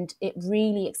 And it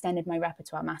really extended my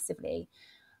repertoire massively.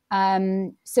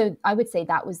 So I would say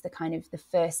that was the kind of the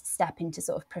first step into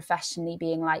sort of professionally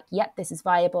being like, yep, this is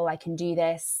viable. I can do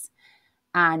this.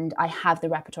 And I have the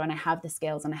repertoire and I have the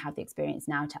skills and I have the experience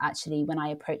now to actually, when I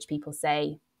approach people,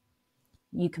 say,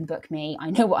 you can book me.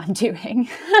 I know what I'm doing.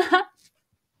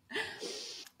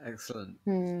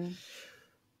 Excellent.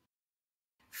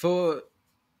 For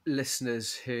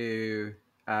listeners who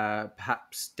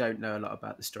perhaps don't know a lot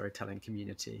about the storytelling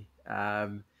community,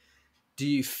 do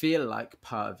you feel like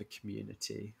part of a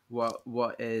community?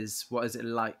 What is it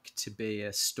like to be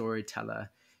a storyteller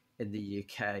in the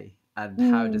UK, and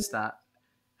how does that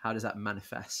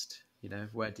manifest?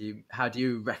 How do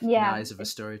you recognize other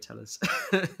storytellers?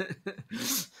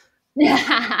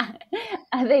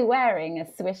 Are they wearing a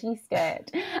swishy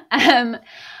skirt?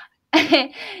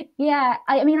 Yeah,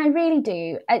 I mean, I really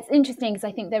do. It's interesting because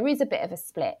I think there is a bit of a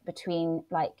split between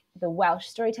like the Welsh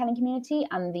storytelling community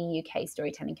and the UK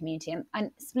storytelling community.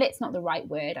 And split's not the right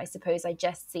word. I suppose I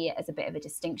just see it as a bit of a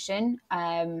distinction.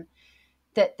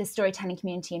 That the storytelling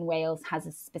community in Wales has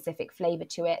a specific flavour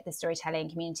to it. The storytelling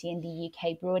community in the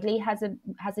UK broadly has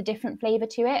a different flavour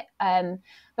to it.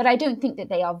 But I don't think that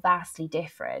they are vastly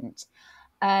different.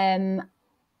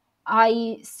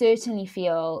 I certainly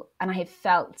feel, and I have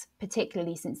felt,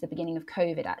 particularly since the beginning of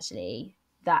COVID, actually,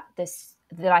 that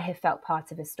I have felt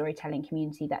part of a storytelling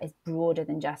community that is broader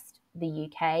than just the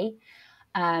UK.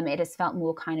 It has felt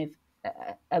more kind of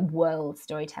a world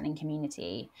storytelling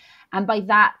community. And by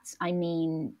that, I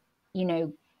mean,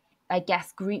 I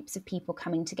guess, groups of people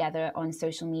coming together on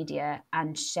social media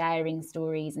and sharing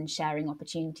stories and sharing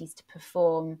opportunities to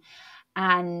perform.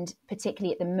 And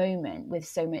particularly at the moment, with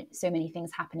so many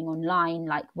things happening online,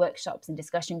 like workshops and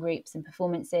discussion groups and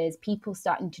performances, people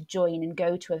starting to join and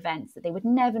go to events that they would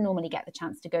never normally get the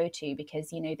chance to go to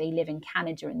because, you know, they live in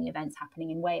Canada and the event's happening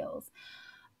in Wales.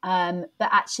 But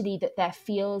actually that there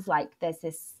feels like there's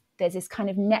this kind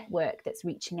of network that's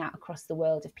reaching out across the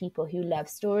world of people who love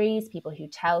stories, people who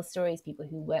tell stories, people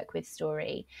who work with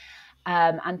story,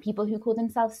 and people who call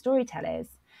themselves storytellers.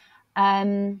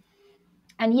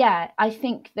 And yeah, I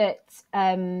think that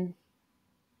the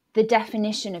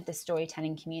definition of the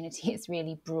storytelling community is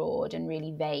really broad and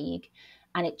really vague,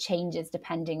 and it changes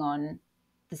depending on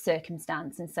the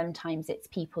circumstance. And sometimes it's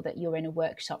people that you're in a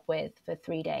workshop with for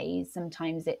 3 days.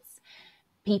 Sometimes it's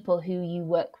people who you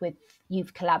work with,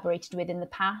 you've collaborated with in the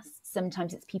past.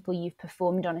 Sometimes it's people you've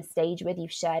performed on a stage with,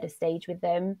 you've shared a stage with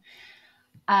them.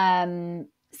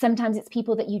 Sometimes it's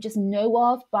people that you just know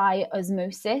of by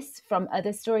osmosis from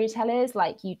other storytellers.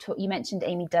 Like you mentioned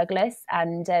Amy Douglas,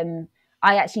 and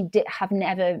I actually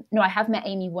I have met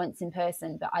Amy once in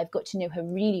person, but I've got to know her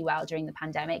really well during the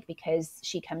pandemic because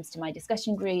she comes to my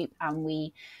discussion group and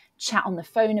we chat on the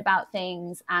phone about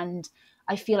things. And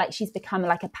I feel like she's become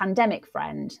like a pandemic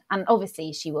friend. And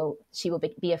obviously she will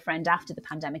be a friend after the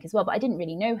pandemic as well, but I didn't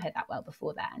really know her that well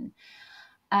before then.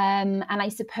 And I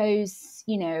suppose,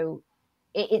 you know,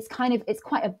 it's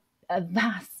quite a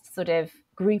vast sort of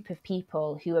group of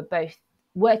people who are both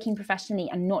working professionally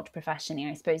and not professionally.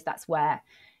 I suppose that's where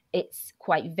it's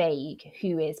quite vague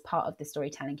who is part of the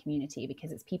storytelling community,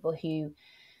 because it's people who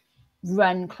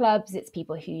run clubs, it's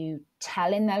people who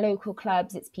tell in their local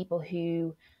clubs, it's people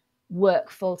who work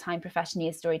full-time professionally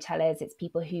as storytellers, it's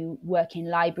people who work in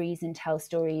libraries and tell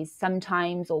stories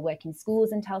sometimes, or work in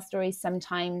schools and tell stories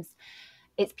sometimes.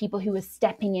 It's people who are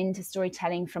stepping into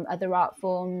storytelling from other art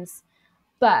forms.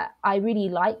 But I really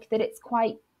like that it's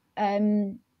quite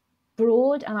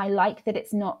broad, and I like that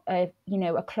it's not a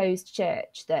closed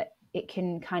church, that it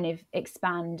can kind of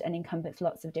expand and encompass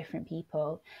lots of different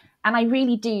people. And I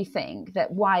really do think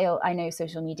that while I know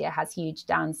social media has huge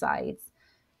downsides,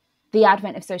 the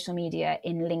advent of social media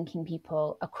in linking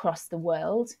people across the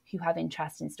world who have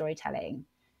interest in storytelling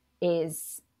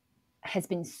has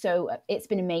been it's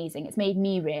been amazing. It's made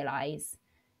me realize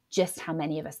just how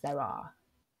many of us there are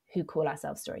who call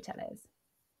ourselves storytellers.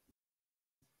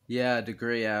 Yeah, I'd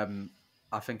agree.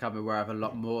 I think I'm aware of a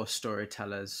lot more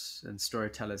storytellers and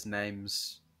storytellers'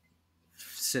 names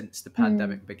since the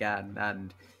pandemic began,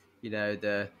 and you know,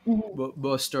 the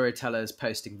more storytellers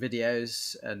posting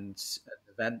videos and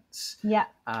events,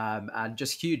 and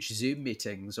just huge Zoom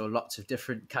meetings, or lots of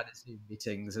different kind of Zoom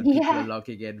meetings, and people are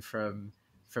logging in from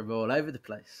all over the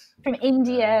place, from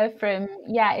India,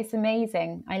 it's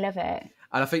amazing. I love it.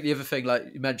 And I think the other thing, like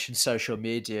you mentioned, social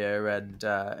media and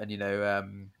you know,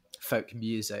 folk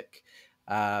music.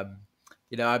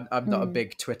 You know, I'm not a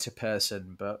big Twitter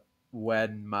person, but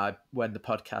when the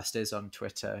podcast is on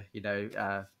Twitter, you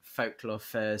know, Folklore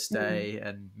Thursday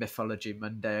and Mythology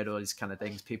Monday and all these kind of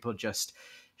things, people just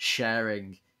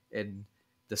sharing in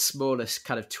the smallest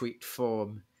kind of tweet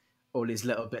form all these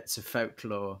little bits of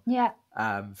folklore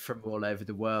from all over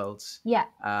the world. Yeah,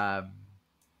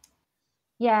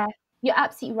 you're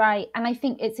absolutely right. And I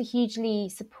think it's a hugely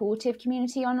supportive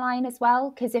community online as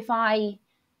well, because if I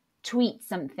tweet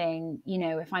something, you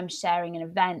know, if I'm sharing an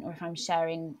event, or if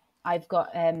I've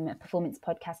got a performance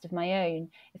podcast of my own,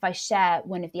 if I share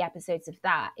one of the episodes of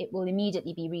that, it will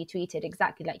immediately be retweeted,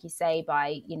 exactly like you say,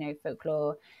 by, you know,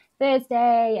 Folklore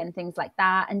Thursday and things like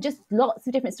that, and just lots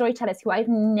of different storytellers who I've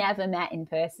never met in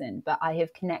person, but I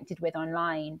have connected with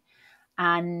online.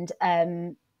 And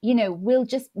you know, we'll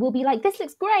be like, this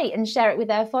looks great, and share it with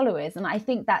their followers. And I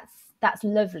think that's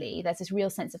lovely. There's this real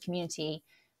sense of community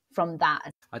from that.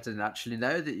 I didn't actually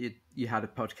know that you had a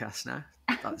podcast now.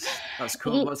 That's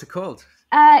cool. What's it called?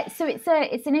 So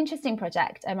it's an interesting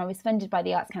project. I was funded by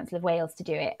the Arts Council of Wales to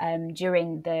do it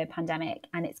during the pandemic,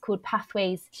 and it's called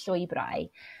Pathways Llwybrau.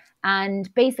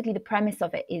 And basically the premise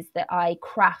of it is that I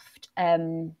craft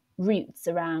routes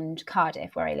around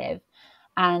Cardiff, where I live,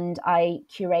 and I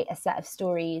curate a set of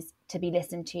stories to be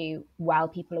listened to while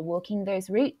people are walking those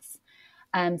routes.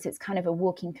 So it's kind of a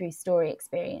walking through story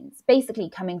experience, basically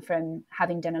coming from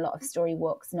having done a lot of story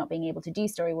walks, not being able to do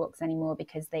story walks anymore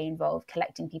because they involve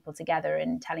collecting people together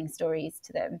and telling stories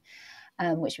to them,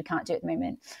 which we can't do at the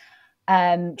moment.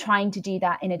 Trying to do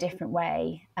that in a different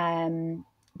way.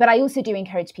 But I also do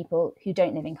encourage people who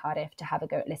don't live in Cardiff to have a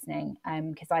go at listening,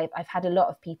 because I've had a lot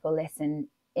of people listen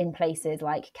in places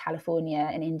like California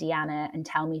and Indiana and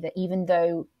tell me that even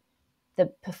though the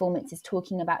performances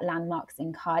talking about landmarks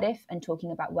in Cardiff and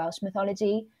talking about Welsh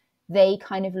mythology, they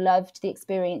kind of loved the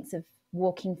experience of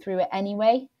walking through it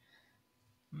anyway.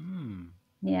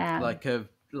 Yeah. Like a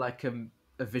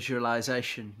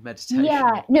visualization meditation.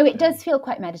 Yeah, no, it does feel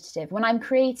quite meditative. When I'm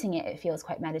creating it, it feels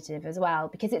quite meditative as well,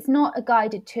 because it's not a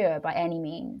guided tour by any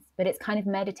means, but it's kind of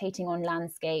meditating on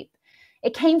landscape.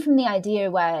 It came from the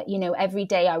idea where, you know, every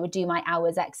day I would do my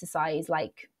hours exercise,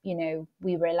 like, you know,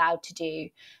 we were allowed to do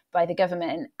by the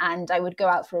government. And I would go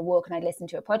out for a walk and I'd listen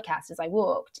to a podcast as I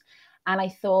walked. And I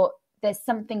thought there's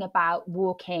something about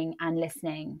walking and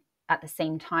listening at the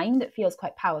same time that feels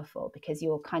quite powerful, because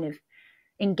you're kind of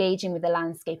engaging with the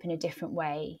landscape in a different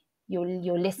way.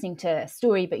 You're listening to a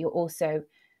story, but you're also,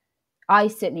 I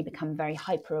certainly become very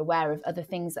hyper aware of other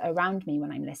things that are around me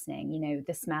when I'm listening, you know,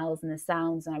 the smells and the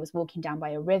sounds. And I was walking down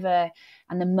by a river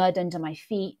and the mud under my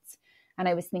feet. And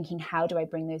I was thinking, how do I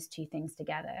bring those two things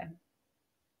together?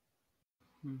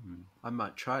 I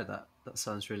might try that. That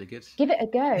sounds really good. Give it a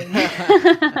go.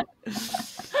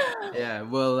 Yeah,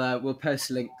 we'll post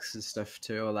links and stuff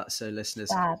to all that so listeners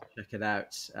can check it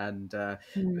out. And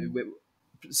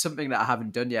something that I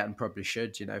haven't done yet and probably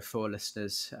should, you know, for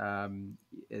listeners,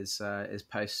 is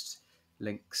post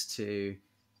links to,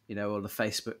 you know, all the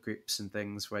Facebook groups and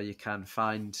things where you can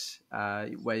find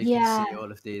where you can see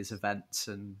all of these events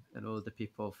and all the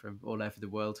people from all over the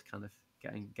world kind of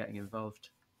getting involved.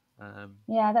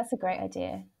 Yeah, that's a great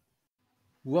idea.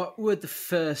 What were the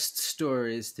first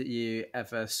stories that you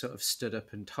ever sort of stood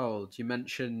up and told? You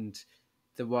mentioned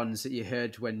the ones that you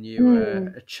heard when you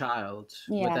were a child.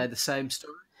 Yeah. Were they the same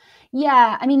story?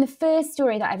 Yeah, I mean, the first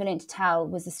story that I ever learned to tell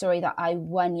was the story that I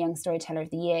won Young Storyteller of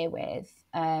the Year with.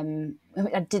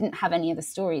 I didn't have any other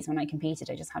stories when I competed.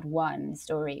 I just had one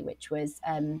story, which was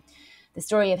the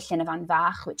story of Llyn Van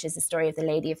Fach, which is the story of the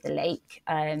Lady of the Lake,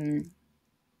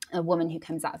 a woman who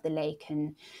comes out of the lake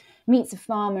and meets a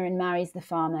farmer and marries the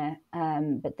farmer.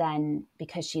 But then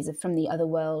because she's from the other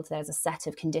world, there's a set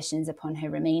of conditions upon her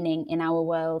remaining in our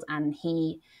world. And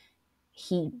he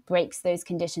breaks those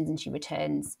conditions and she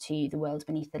returns to the world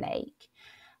beneath the lake.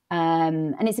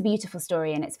 And it's a beautiful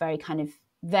story, and it's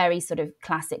very sort of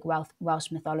classic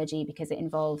Welsh mythology, because it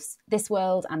involves this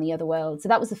world and the other world. So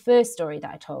that was the first story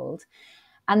that I told.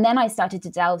 And then I started to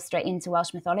delve straight into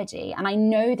Welsh mythology. And I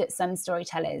know that some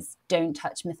storytellers don't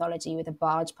touch mythology with a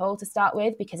barge pole to start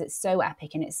with, because it's so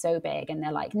epic and it's so big. And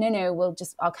they're like, no,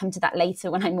 I'll come to that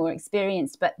later when I'm more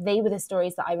experienced. But they were the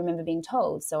stories that I remember being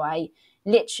told. So I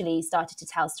literally started to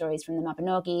tell stories from the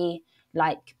Mabinogi,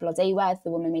 like Blodeuwedd,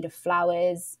 the woman made of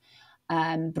flowers,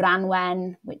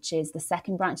 Branwen, which is the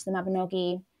second branch of the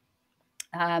Mabinogi,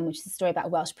 which is a story about a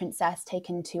Welsh princess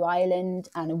taken to Ireland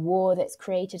and a war that's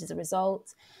created as a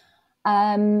result.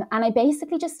 And I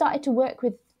basically just started to work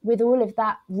with all of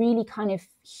that really kind of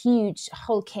huge,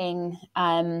 hulking,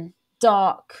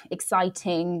 dark,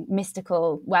 exciting,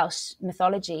 mystical Welsh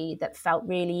mythology that felt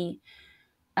really,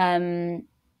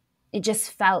 it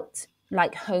just felt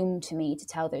like home to me to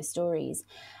tell those stories.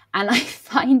 And I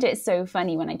find it so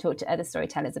funny when I talk to other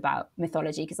storytellers about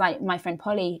mythology, because my friend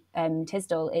Polly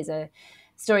Tisdall is a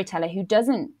storyteller who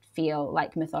doesn't feel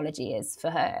like mythology is for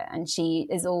her. And she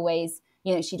is always,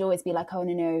 you know, she'd always be like, oh,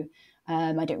 no,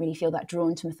 I don't really feel that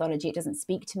drawn to mythology. It doesn't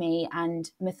speak to me. And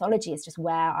mythology is just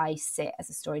where I sit as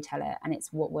a storyteller, and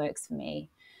it's what works for me.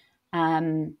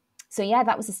 So yeah,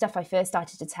 that was the stuff I first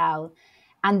started to tell.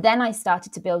 And then I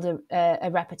started to build a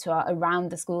repertoire around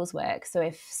the school's work. So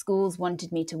if schools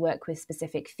wanted me to work with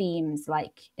specific themes,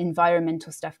 like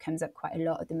environmental stuff comes up quite a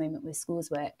lot at the moment with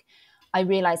schools' work, I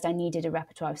realized I needed a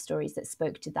repertoire of stories that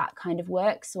spoke to that kind of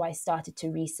work. So I started to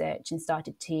research and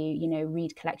started to, you know,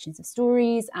 read collections of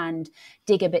stories and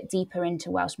dig a bit deeper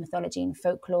into Welsh mythology and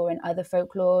folklore and other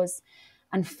folklores,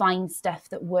 and find stuff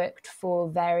that worked for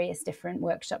various different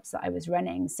workshops that I was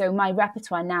running. So my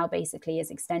repertoire now basically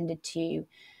is extended to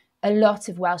a lot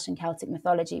of Welsh and Celtic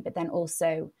mythology, but then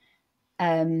also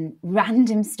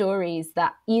random stories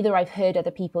that either I've heard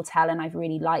other people tell and I've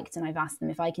really liked and I've asked them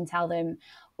if I can tell them,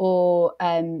 or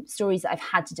stories that I've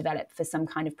had to develop for some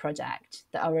kind of project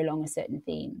that are along a certain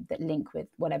theme that link with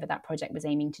whatever that project was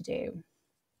aiming to do.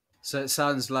 So it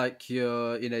sounds like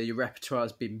your repertoire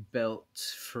has been built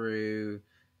through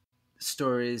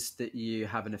stories that you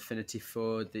have an affinity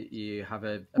for, that you have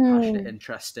a passionate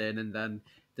interest in, and then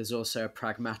there's also a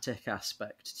pragmatic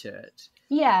aspect to it.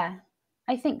 Yeah,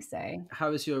 I think so.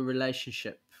 How has your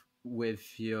relationship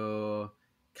with your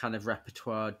kind of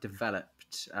repertoire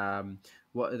developed?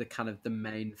 What are the kind of the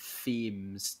main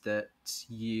themes that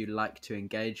you like to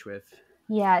engage with?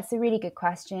 Yeah, it's a really good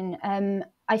question.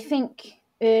 I think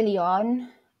early on,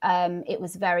 it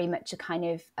was very much a kind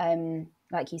of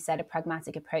like you said, a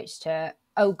pragmatic approach to,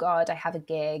 oh God, I have a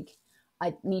gig,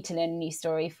 I need to learn a new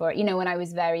story for it. You know, when I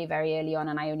was very, very early on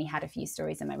and I only had a few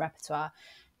stories in my repertoire.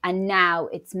 And now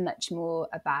it's much more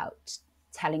about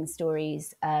telling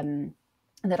stories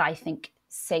that I think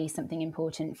say something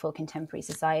important for contemporary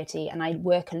society. And I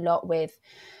work a lot with,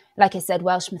 like I said,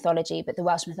 Welsh mythology, but the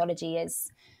Welsh mythology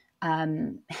is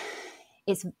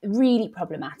it's really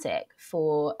problematic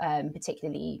for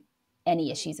particularly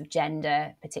any issues of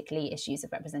gender, particularly issues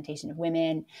of representation of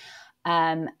women.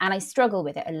 And I struggle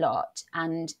with it a lot.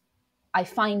 And I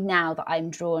find now that I'm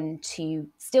drawn to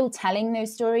still telling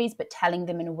those stories, but telling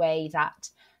them in a way that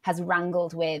has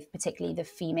wrangled with particularly the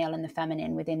female and the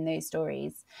feminine within those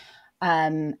stories,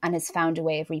 and has found a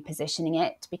way of repositioning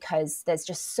it, because there's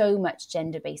just so much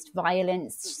gender-based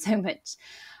violence, so much,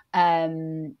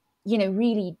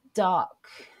 really dark,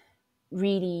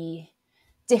 really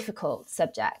difficult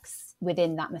subjects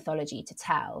within that mythology to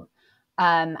tell.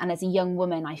 And as a young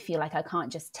woman, I feel like I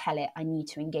can't just tell it. I need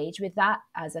to engage with that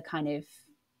as a kind of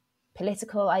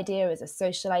political idea, as a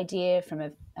social idea,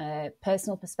 from a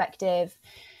personal perspective.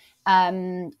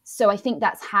 So I think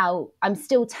that's how I'm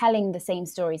still telling the same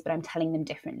stories, but I'm telling them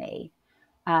differently.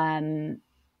 And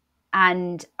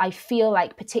I feel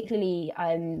like, particularly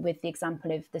with the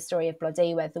example of the story of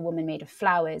Blodeuwedd, the woman made of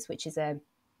flowers, which is a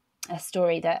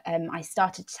story that I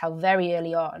started to tell very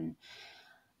early on.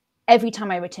 Every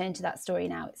time I return to that story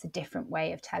now, it's a different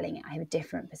way of telling it. I have a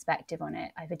different perspective on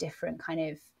it. I have a different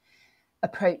kind of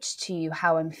approach to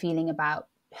how I'm feeling about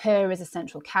her as a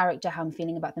central character, how I'm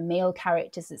feeling about the male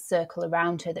characters that circle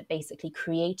around her, that basically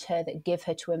create her, that give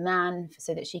her to a man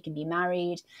so that she can be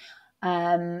married,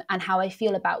 and how I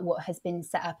feel about what has been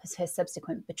set up as her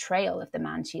subsequent betrayal of the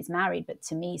man she's married, but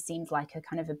to me seems like a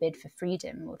kind of a bid for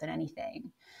freedom more than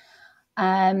anything.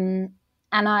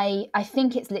 And I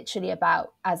think it's literally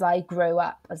about, as I grow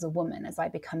up as a woman, as I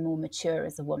become more mature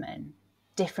as a woman,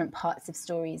 different parts of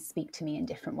stories speak to me in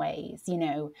different ways. You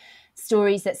know,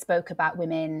 stories that spoke about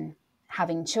women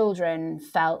having children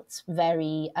felt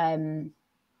very,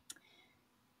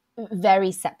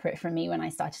 very separate from me when I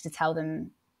started to tell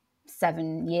them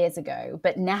 7 years ago.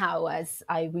 But now, as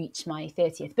I reach my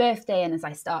 30th birthday and as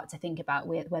I start to think about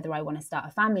whether I want to start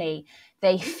a family,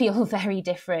 they feel very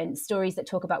different. Stories that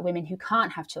talk about women who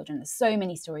can't have children. There's so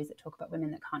many stories that talk about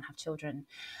women that can't have children,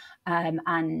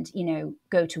 and, you know,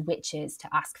 go to witches to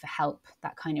ask for help,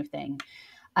 that kind of thing.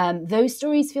 Those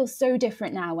stories feel so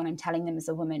different now when I'm telling them as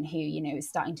a woman who, you know, is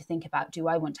starting to think about, do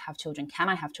I want to have children? Can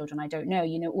I have children? I don't know.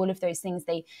 You know, all of those things,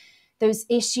 those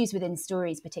issues within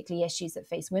stories, particularly issues that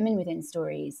face women within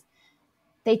stories,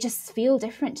 they just feel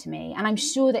different to me. And I'm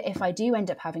sure that if I do end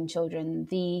up having children,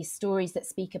 the stories that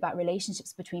speak about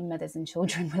relationships between mothers and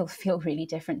children will feel really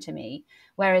different to me.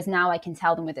 Whereas now I can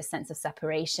tell them with a sense of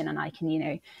separation, and I can, you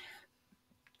know,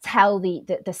 tell the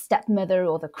stepmother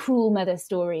or the cruel mother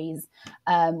stories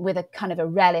with a kind of a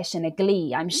relish and a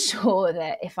glee. I'm sure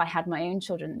that if I had my own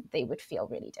children, they would feel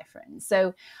really different.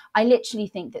 So I literally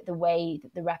think that the way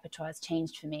that the repertoire has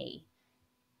changed for me,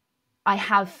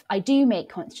 I do make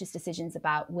conscious decisions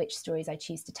about which stories I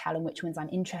choose to tell and which ones I'm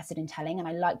interested in telling. And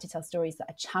I like to tell stories that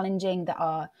are challenging,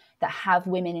 that have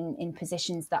women in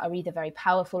positions that are either very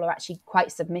powerful or actually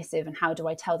quite submissive. And how do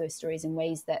I tell those stories in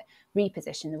ways that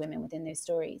reposition the women within those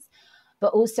stories?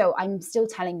 But also, I'm still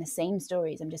telling the same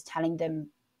stories. I'm just telling them,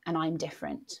 and I'm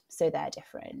different, so they're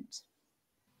different.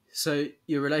 So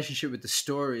your relationship with the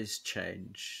stories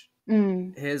change.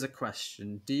 Here's a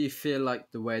question. Do you feel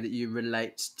like the way that you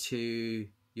relate to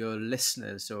your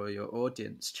listeners or your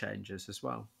audience changes as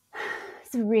well?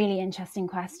 It's a really interesting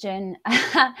question.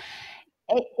 I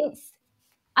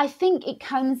think it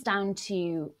comes down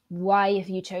to, why have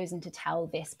you chosen to tell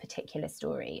this particular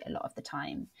story a lot of the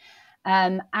time?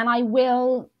 And I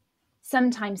will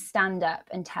sometimes stand up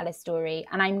and tell a story,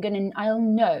 and I'll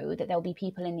know that there'll be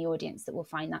people in the audience that will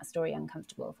find that story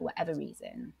uncomfortable for whatever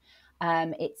reason.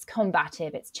 It's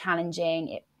combative, it's challenging,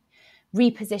 it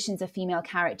repositions a female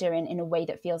character in a way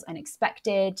that feels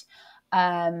unexpected.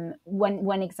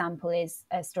 One example is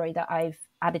a story that I've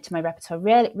added to my repertoire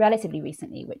relatively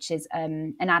recently, which is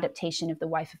an adaptation of the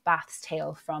Wife of Bath's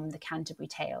tale from the Canterbury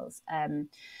Tales,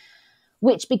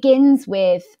 which begins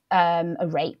with a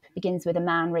rape, begins with a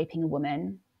man raping a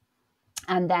woman.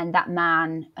 And then that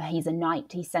man, he's a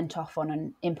knight, he's sent off on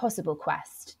an impossible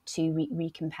quest to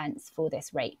recompense for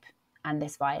this rape and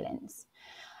this violence.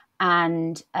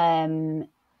 And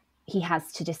he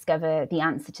has to discover the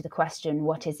answer to the question,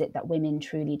 what is it that women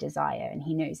truly desire? And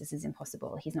he knows this is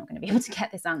impossible. He's not going to be able to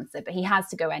get this answer, but he has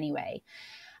to go anyway.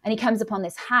 And he comes upon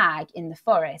this hag in the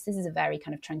forest. This is a very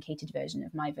kind of truncated version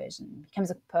of my version. He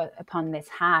comes upon this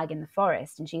hag in the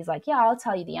forest, and she's like, yeah, I'll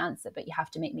tell you the answer, but you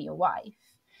have to make me your wife.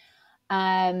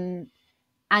 And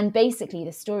basically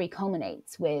the story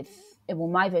culminates with, well,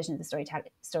 my version of the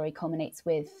story culminates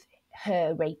with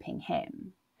her raping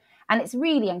him. And it's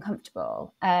really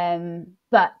uncomfortable.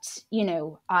 But, you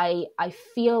know, I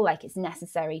feel like it's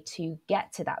necessary to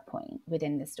get to that point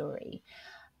within the story.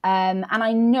 And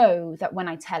I know that when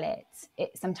I tell it,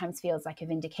 it sometimes feels like a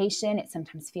vindication. It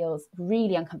sometimes feels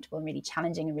really uncomfortable and really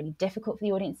challenging and really difficult for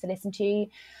the audience to listen to.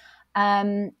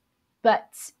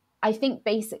 But I think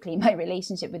basically my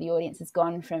relationship with the audience has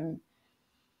gone from,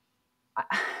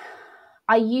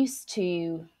 I used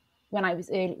to, when I was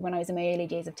in my early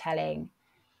days of telling,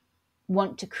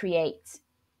 want to create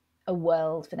a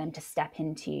world for them to step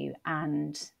into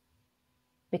and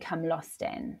become lost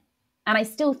in. And I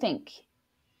still think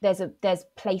there's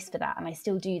place for that, and I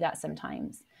still do that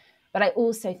sometimes. But I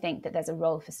also think that there's a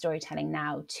role for storytelling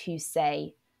now to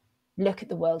say, look at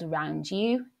the world around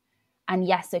you. And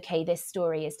yes, okay, this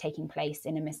story is taking place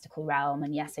in a mystical realm.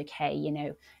 And yes, okay, you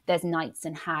know, there's knights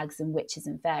and hags and witches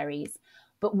and fairies.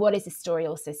 But what is this story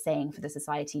also saying for the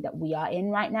society that we are in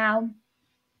right now?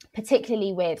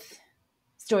 Particularly with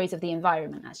stories of the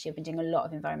environment. Actually, I've been doing a lot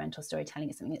of environmental storytelling.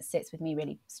 It's something that sits with me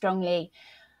really strongly.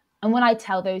 And when I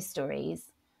tell those stories,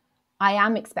 I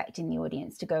am expecting the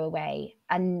audience to go away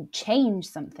and change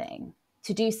something,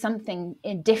 to do something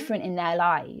different in their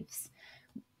lives.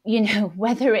 You know,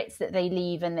 whether it's that they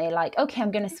leave and they're like, okay,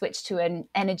 I'm going to switch to an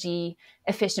energy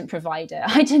efficient provider.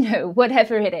 I don't know,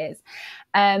 whatever it is,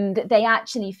 that they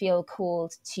actually feel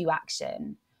called to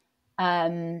action.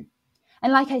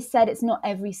 And like I said, it's not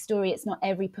every story, it's not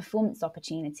every performance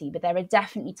opportunity, but there are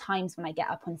definitely times when I get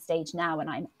up on stage now and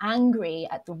I'm angry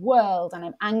at the world and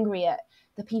I'm angry at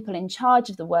the people in charge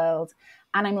of the world.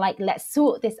 And I'm like, let's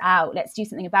sort this out. Let's do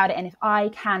something about it. And if I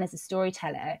can, as a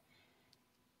storyteller,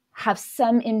 have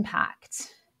some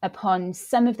impact upon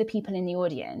some of the people in the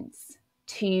audience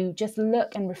to just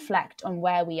look and reflect on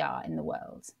where we are in the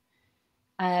world,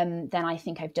 then I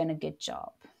think I've done a good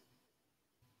job.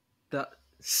 That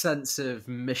sense of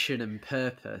mission and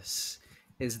purpose,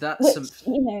 is that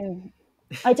something, you know,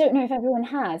 I don't know if everyone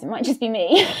has. It might just be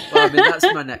me. Well, I mean, that's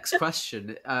my next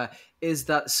question. Is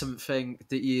that something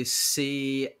that you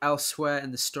see elsewhere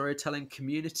in the storytelling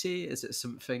community? Is it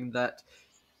something that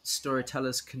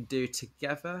storytellers can do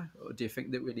together, or do you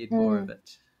think that we need more of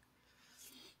it?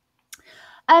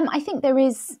 I think there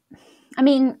is. I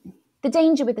mean, the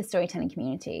danger with the storytelling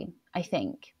community, I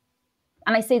think,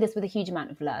 and I say this with a huge amount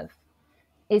of love,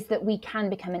 is that we can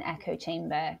become an echo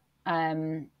chamber,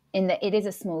 in that it is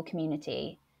a small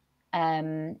community.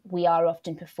 We are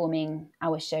often performing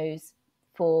our shows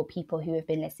for people who have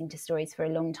been listening to stories for a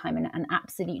long time and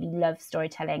absolutely love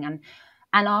storytelling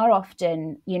and are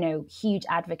often, you know, huge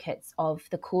advocates of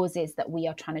the causes that we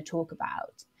are trying to talk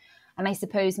about. And I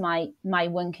suppose my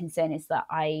one concern is that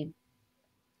I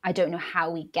don't know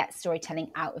how we get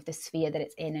storytelling out of the sphere that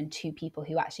it's in and to people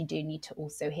who actually do need to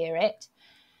also hear it.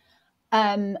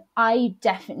 I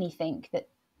definitely think that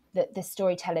the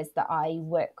storytellers that I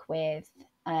work with,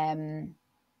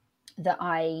 that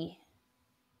I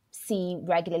see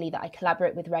regularly, that I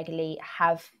collaborate with regularly,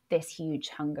 have this huge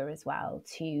hunger as well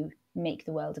to make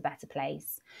the world a better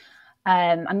place.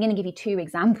 I'm going to give you two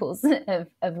examples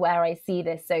of where I see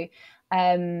this. So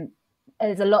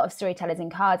there's a lot of storytellers in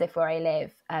Cardiff, where I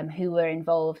live, who were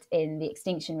involved in the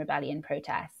Extinction Rebellion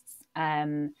protests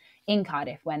in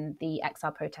Cardiff when the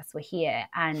exile protests were here.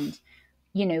 And,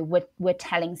 you know, we're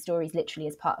telling stories literally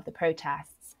as part of the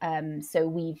protests. So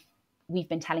we've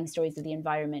been telling stories of the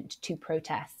environment to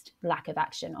protest lack of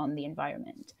action on the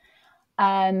environment.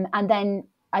 And then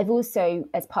I've also,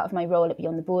 as part of my role at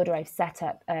Beyond the Border, I've set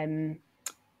up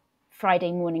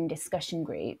Friday morning discussion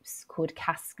groups called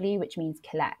CASCLI, which means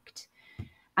collect.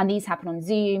 And these happen on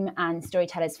Zoom, and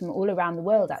storytellers from all around the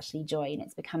world actually join.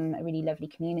 It's become a really lovely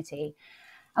community.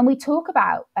 And we talk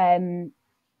about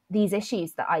these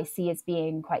issues that I see as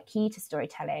being quite key to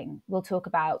storytelling. We'll talk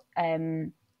about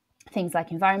things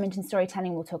like environment in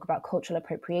storytelling. We'll talk about cultural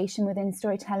appropriation within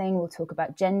storytelling. We'll talk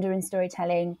about gender in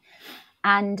storytelling.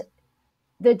 And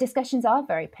the discussions are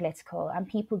very political, and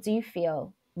people do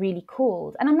feel really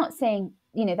called. And I'm not saying,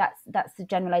 you know, that's the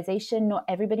generalization. Not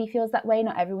everybody feels that way.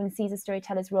 Not everyone sees a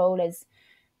storyteller's role as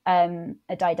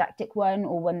a didactic one,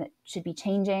 or one that should be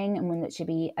changing and one that should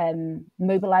be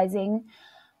mobilizing.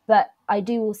 But I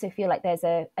do also feel like there's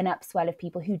an upswell of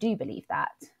people who do believe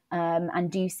that,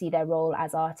 and do see their role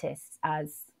as artists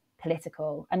as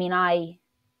political. I mean, I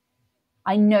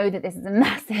know that this is a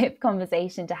massive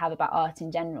conversation to have about art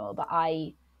in general, but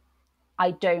I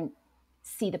I don't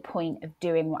see the point of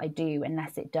doing what I do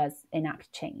unless it does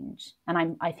enact change.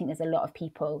 And I think there's a lot of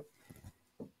people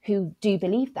who do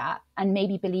believe that, and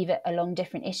maybe believe it along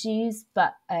different issues,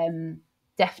 but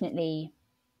definitely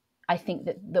I think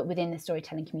that within the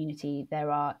storytelling community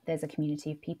there's a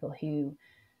community of people who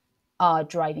are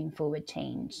driving forward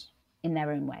change in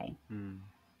their own way.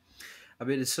 I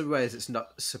mean, in some ways it's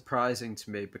not surprising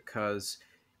to me because,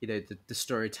 you know, the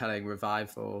storytelling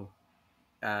revival,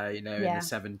 in the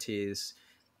 70s,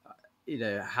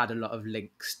 had a lot of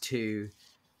links to,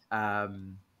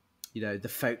 the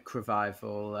folk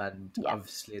revival, and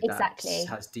obviously that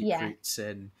has deep roots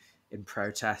in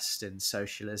protest and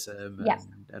socialism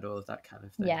and all of that kind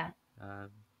of thing. Yeah.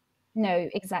 No,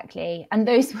 exactly. And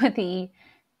those were the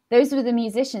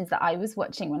musicians that I was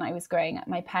watching when I was growing up.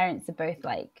 My parents are both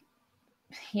like,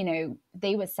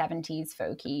 they were 70s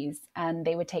folkies, and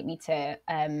they would take me to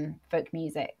folk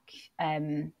music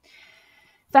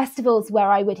festivals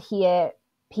where I would hear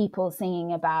people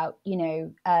singing about,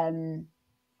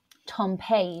 Tom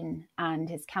Paine and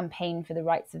his campaign for the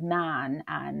rights of man,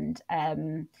 and,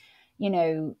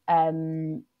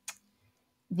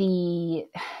 the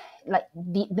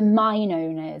mine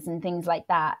owners and things like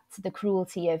that, the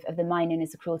cruelty of the mine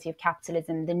owners, the cruelty of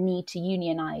capitalism, the need to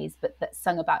unionize, but that's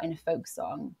sung about in a folk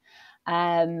song.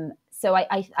 So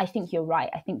I think you're right.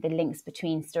 I think the links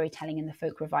between storytelling and the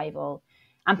folk revival,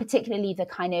 and particularly the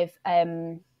kind of,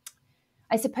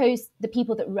 I suppose, the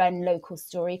people that run local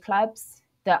story clubs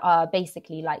that are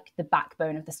basically like the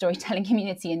backbone of the storytelling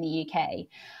community in the UK,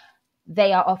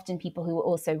 they are often people who are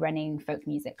also running folk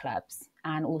music clubs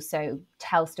and also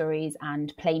tell stories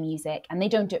and play music. And they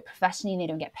don't do it professionally, and they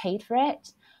don't get paid for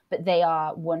it, but they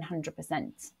are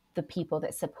 100% the people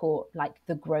that support like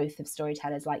the growth of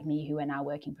storytellers like me who are now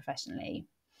working professionally.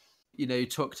 You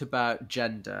talked about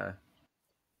gender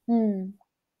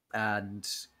and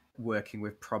working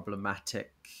with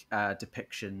problematic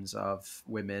depictions of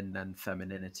women and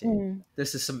femininity.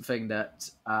 This is something that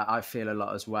I feel a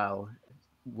lot as well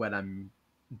when I'm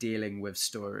dealing with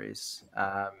stories.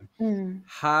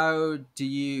 How do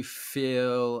you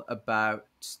feel about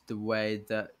the way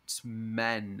that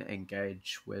men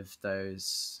engage with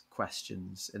those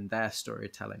questions in their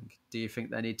storytelling? Do you think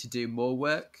they need to do more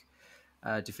work?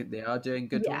 Do you think they are doing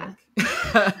good work?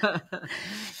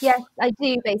 Yes, I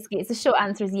do. Basically, the short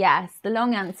answer is yes. The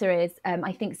long answer is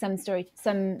I think some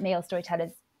male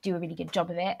storytellers do a really good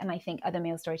job of it, and I think other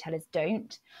male storytellers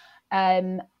don't.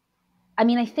 I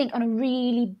mean, I think on a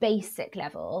really basic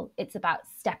level, it's about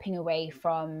stepping away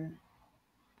from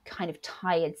kind of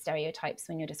tired stereotypes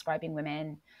when you're describing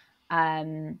women.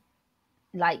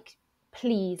 Like,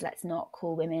 please, let's not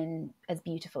call women as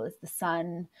beautiful as the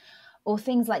sun, or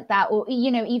things like that. Or,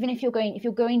 even if you're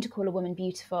going to call a woman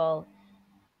beautiful,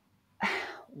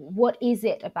 what is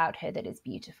it about her that is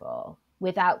beautiful,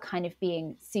 without kind of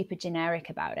being super generic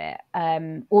about it?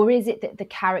 Or is it that the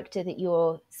character that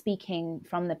you're speaking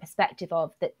from the perspective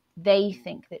of, that they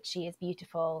think that she is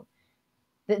beautiful,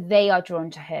 that they are drawn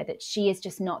to her, that she is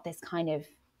just not this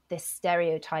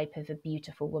stereotype of a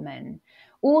beautiful woman?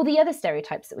 All the other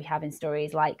stereotypes that we have in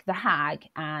stories, like the hag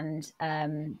and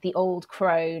the old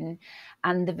crone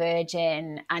and the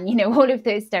virgin, and all of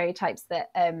those stereotypes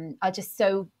that are just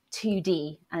so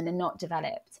 2D and are not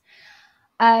developed.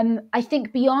 I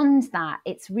think beyond that,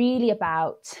 it's really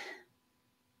about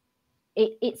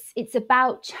it's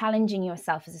about challenging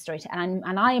yourself as a storyteller.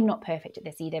 And I am not perfect at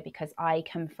this either, because I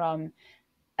come from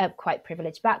a quite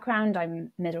privileged background.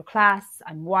 I'm middle class,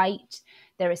 I'm white.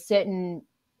 There are certain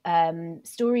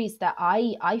stories that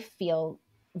I feel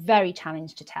very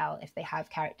challenged to tell if they have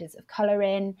characters of color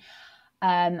in,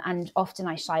 and often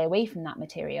I shy away from that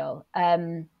material.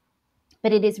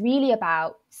 But it is really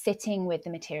about sitting with the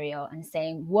material and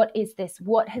saying, what is this?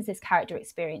 What has this character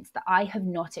experienced that I have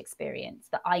not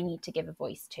experienced, that I need to give a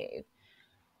voice to?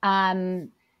 And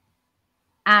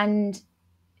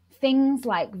things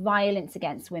like violence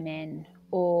against women,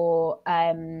 or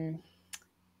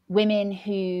women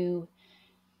who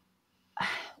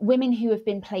have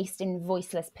been placed in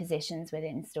voiceless positions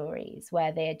within stories,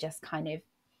 where they're just kind of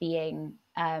being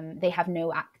they have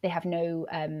no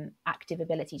active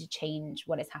ability to change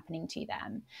what is happening to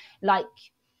them, like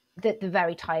the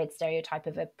very tired stereotype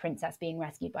of a princess being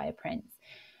rescued by a prince.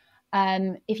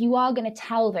 If you are going to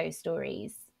tell those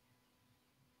stories,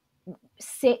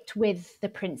 sit with the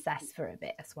princess for a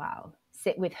bit as well.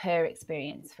 Sit with her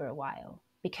experience for a while,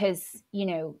 because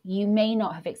you may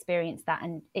not have experienced that,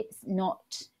 and it's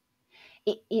not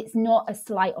a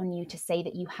slight on you to say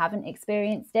that you haven't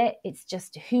experienced it. It's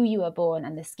just who you were born,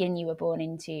 and the skin you were born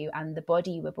into, and the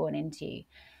body you were born into.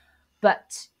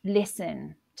 But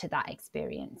listen to that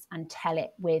experience and tell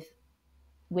it with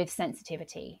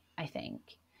sensitivity, I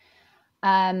think.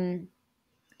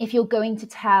 If you're going to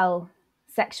tell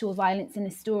sexual violence in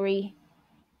a story,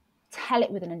 tell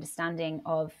it with an understanding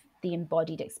of the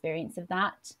embodied experience of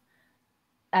that.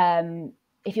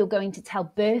 If you're going to tell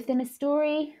birth in a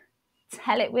story,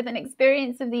 tell it with an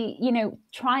experience of the,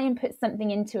 try and put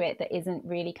something into it that isn't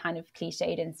really kind of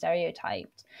cliched and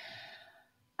stereotyped.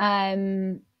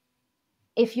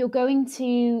 If you're going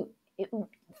to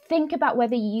think about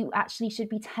whether you actually should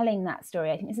be telling that story.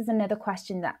 I think this is another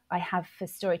question that I have for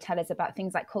storytellers about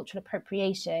things like cultural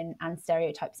appropriation and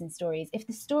stereotypes in stories. If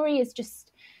the story is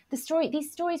just these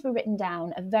stories were written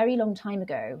down a very long time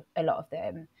ago, a lot of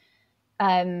them,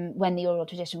 when the oral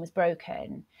tradition was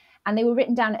broken. And they were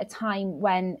written down at a time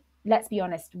when, let's be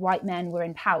honest, white men were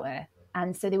in power.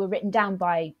 And so they were written down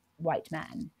by white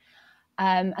men.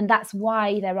 And that's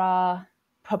why there are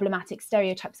problematic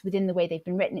stereotypes within the way they've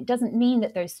been written. It doesn't mean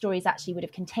that those stories actually would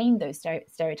have contained those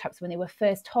stereotypes when they were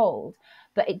first told,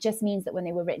 but it just means that when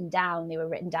they were written down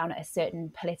at a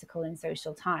certain political and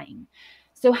social time.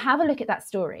 So have a look at that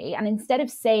story, and instead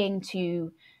of saying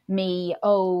to me,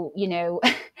 oh,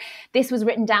 this was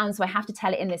written down, so I have to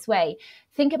tell it in this way,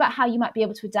 think about how you might be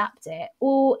able to adapt it.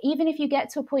 Or even if you get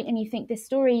to a point and you think this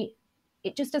story,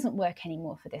 it just doesn't work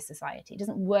anymore for this society. It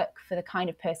doesn't work for the kind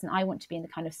of person I want to be and the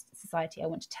kind of society I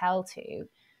want to tell to.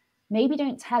 Maybe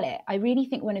don't tell it. I really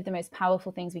think one of the most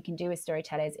powerful things we can do as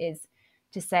storytellers is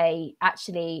to say,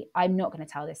 actually, I'm not going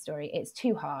to tell this story. It's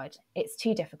too hard. It's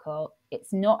too difficult.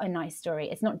 It's not a nice story.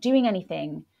 It's not doing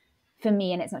anything for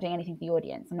me, and it's not doing anything for the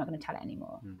audience. I'm not going to tell it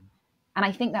anymore. And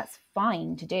I think that's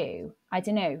fine to do. I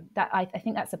don't know. That I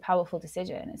think that's a powerful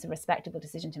decision. It's a respectable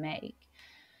decision to make.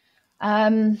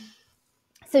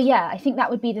 So yeah, I think that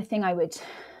would be the thing I would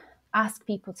ask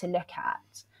people to look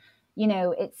at.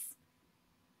 It's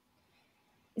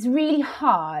really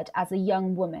hard as a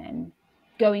young woman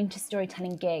going to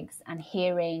storytelling gigs and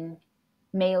hearing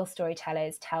male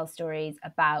storytellers tell stories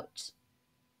about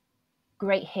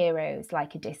great heroes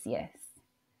like Odysseus,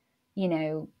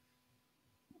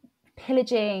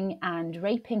 pillaging and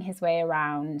raping his way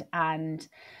around and,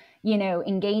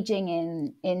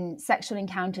 engaging in sexual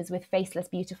encounters with faceless,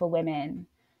 beautiful women.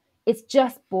 It's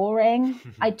just boring.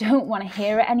 I don't want to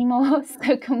hear it anymore.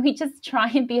 So can we just try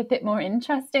and be a bit more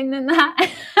interesting than that?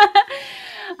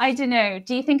 I don't know.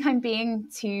 Do you think I'm being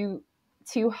too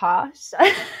harsh?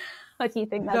 Or do you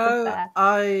think that's fair?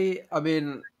 I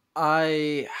mean,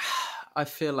 I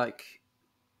feel like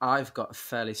I've got a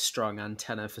fairly strong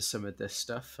antenna for some of this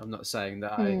stuff. I'm not saying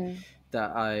that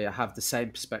I have the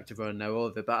same perspective or know all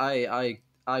of it, but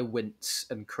I wince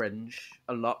and cringe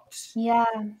a lot. Yeah.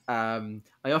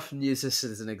 I often use this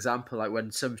as an example, like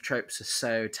when some tropes are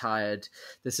so tired.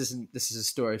 This is a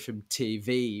story from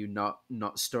TV,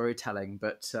 not storytelling.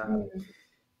 But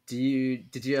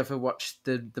did you ever watch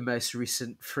the most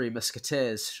recent Three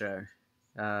Musketeers show?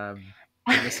 The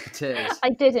Musketeers.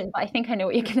 I didn't, but I think I know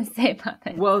what you're going to say about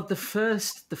this. Well, the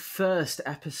first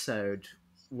episode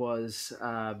was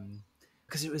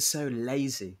because it was so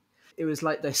lazy. It was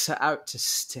like they set out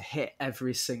to hit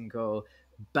every single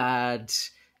bad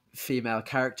female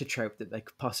character trope that they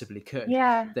possibly could.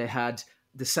 Yeah. They had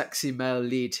the sexy male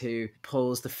lead who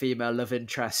pulls the female love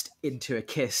interest into a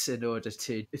kiss in order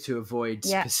to avoid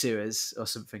pursuers or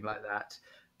something like that.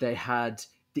 They had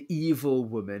the evil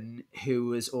woman who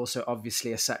was also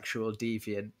obviously a sexual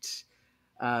deviant.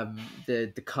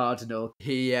 The cardinal,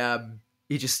 he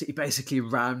basically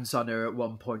rounds on her at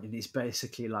one point, and he's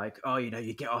basically like, oh,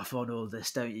 you get off on all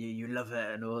this, don't you? You love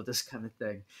it and all this kind of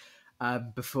thing.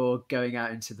 Before going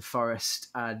out into the forest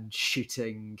and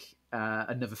shooting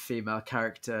another female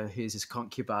character who's his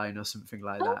concubine or something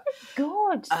like that. Oh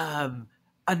my God.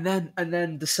 And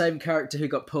then the same character who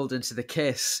got pulled into the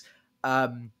kiss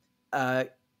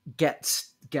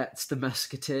gets the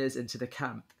musketeers into the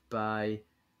camp by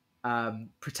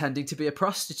pretending to be a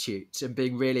prostitute and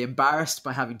being really embarrassed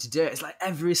by having to do it. It's like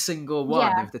every single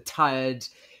one of the tired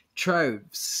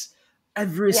tropes.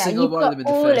 Every single one of them in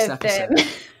the first episode.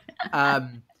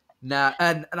 Now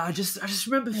and I just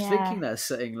remember thinking there,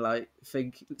 sitting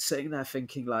there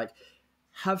thinking like,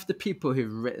 have the people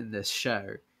who've written this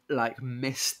show like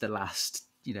missed the last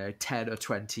 10 or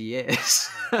 20 years?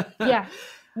 yeah.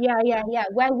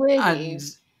 Where were you?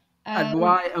 And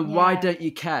why don't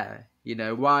you care?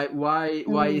 Why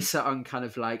are you set on kind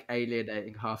of like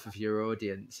alienating half of your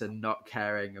audience and not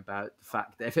caring about the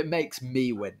fact that if it makes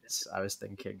me wince, I was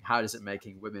thinking, how does it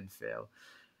making women feel?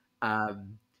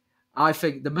 I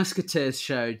think the Musketeers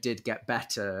show did get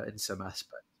better in some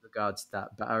aspects regards to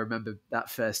that, but I remember that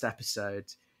first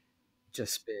episode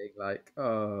just being like,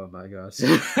 oh my god.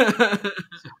 Oh,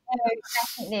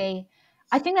 definitely.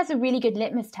 I think that's a really good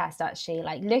litmus test, actually.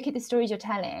 Like, look at the stories you're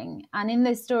telling, and in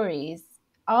those stories,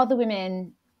 are the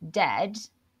women dead,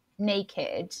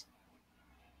 naked?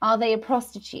 Are they a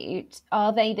prostitute?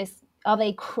 Are they this? Are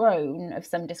they crone of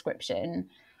some description?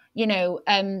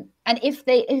 And if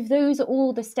those are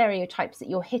all the stereotypes that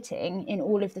you're hitting in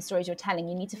all of the stories you're telling,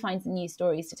 you need to find some new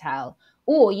stories to tell,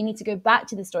 or you need to go back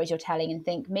to the stories you're telling and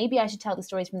think, maybe I should tell the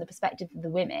stories from the perspective of the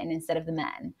women instead of the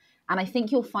men. And I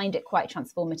think you'll find it quite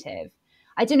transformative.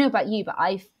 I don't know about you, but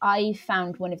I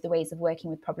found one of the ways of working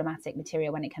with problematic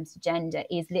material when it comes to gender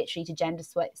is literally to gender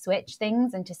switch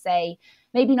things, and to say,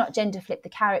 maybe not gender flip the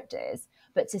characters,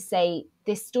 but to say,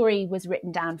 this story was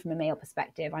written down from a male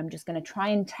perspective. I'm just going to try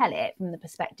and tell it from the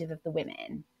perspective of the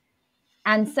women.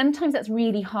 And sometimes that's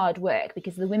really hard work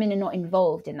because the women are not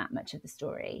involved in that much of the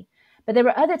story. But there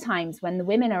are other times when the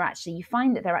women are actually, you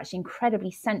find that they're actually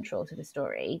incredibly central to the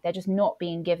story. They're just not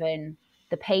being given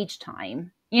the page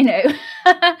time,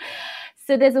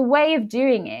 So there's a way of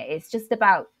doing it. It's just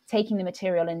about taking the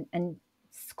material and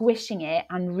squishing it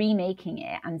and remaking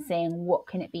it and saying, what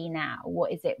can it be now?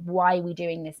 What is it? Why are we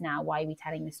doing this now? Why are we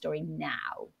telling the story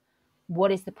now?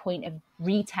 What is the point of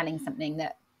retelling something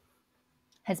that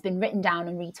has been written down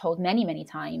and retold many, many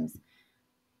times,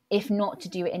 if not to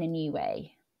do it in a new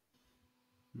way?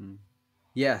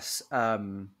 Yes.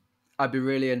 I'd be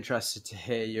really interested to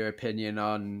hear your opinion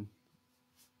on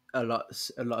a lot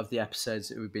of the episodes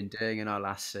that we've been doing in our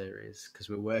last series, because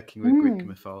we're working with Greek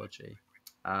mythology.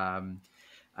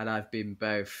 And I've been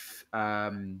both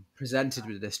presented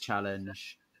with this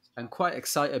challenge and quite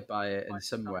excited by it in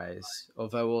some ways,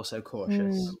 although also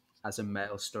cautious as a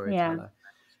male storyteller.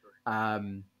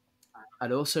 And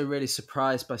also really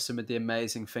surprised by some of the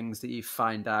amazing things that you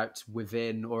find out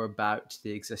within or about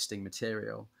the existing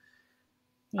material.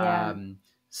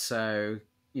 So,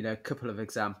 a couple of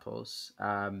examples.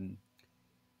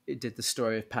 It did the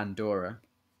story of Pandora.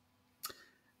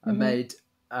 I made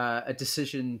a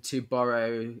decision to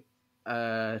borrow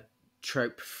a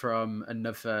trope from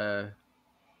another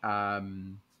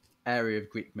area of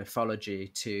Greek mythology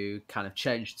to kind of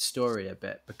change the story a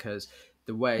bit, because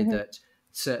the way that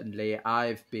certainly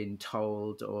I've been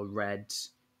told or read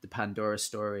the Pandora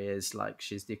story is like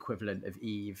she's the equivalent of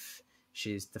Eve.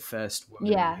 She's the first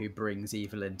woman who brings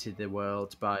evil into the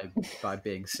world by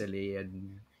being silly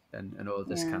and all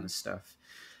this kind of stuff.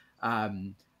 For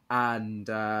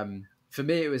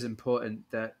me, it was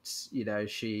important that she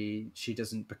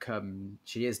isn't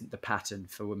the pattern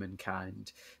for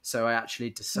womankind. So I actually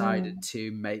decided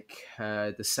to make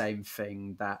her the same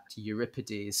thing that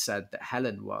Euripides said that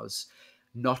Helen was,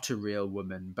 not a real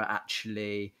woman, but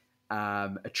actually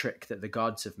a trick that the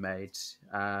gods have made,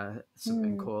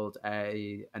 something called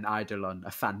an eidolon,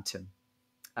 a phantom.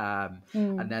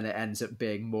 And then it ends up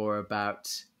being more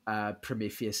about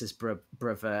Prometheus's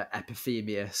brother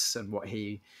Epiphemius and what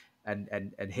he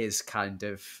and his kind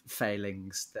of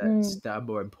failings that are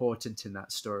more important in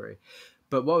that story.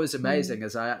 But what was amazing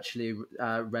is I actually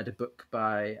read a book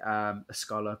by a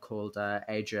scholar called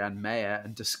Adrienne Mayer,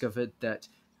 and discovered that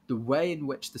the way in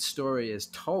which the story is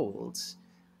told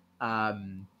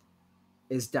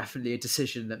is definitely a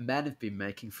decision that men have been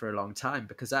making for a long time,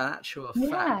 because in actual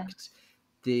fact,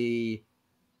 a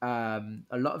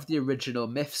lot of the original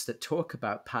myths that talk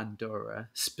about Pandora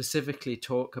specifically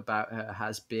talk about her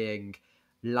as being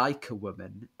like a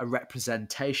woman, a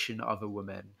representation of a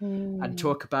woman, and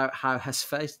talk about how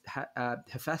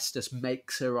Hephaestus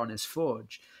makes her on his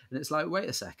forge. And it's like, wait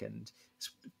a second, it's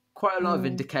quite a lot of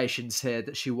indications here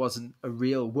that she wasn't a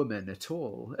real woman at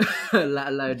all, let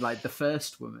alone like the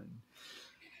first woman.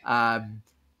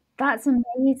 That's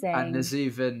amazing. And there's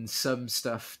even some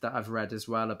stuff that I've read as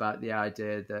well about the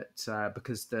idea that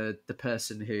because the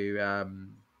person who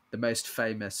the most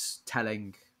famous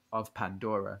telling of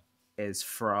Pandora is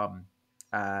from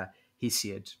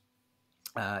Hesiod,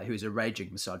 who's a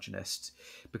raging misogynist,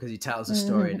 because he tells a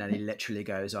story and then he literally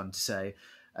goes on to say,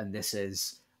 and this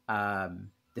is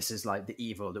like the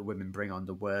evil that women bring on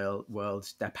the world.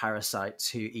 They're parasites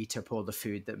who eat up all the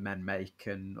food that men make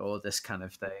and all this kind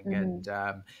of thing. And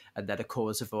they're the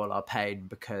cause of all our pain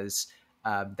because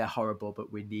they're horrible,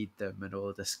 but we need them, and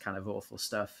all this kind of awful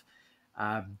stuff.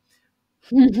 But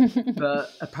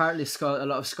apparently a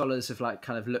lot of scholars have like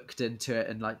kind of looked into it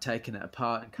and like taken it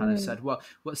apart and kind of said, well,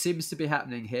 what seems to be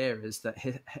happening here is that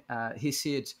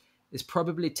Hesiod is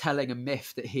probably telling a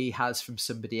myth that he has from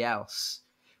somebody else,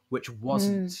 which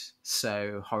wasn't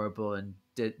so horrible and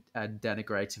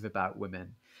denigrative about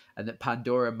women, and that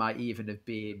Pandora might even have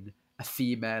been a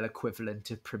female equivalent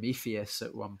of Prometheus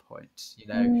at one point, you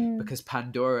know, because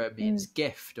Pandora means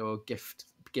gift, or gift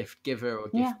giver, or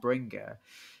gift bringer.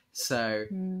 So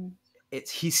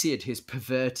it's Hesiod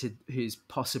who's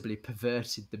possibly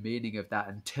perverted the meaning of that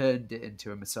and turned it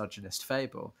into a misogynist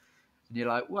fable. And you're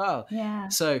like, well,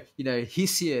 so, you know,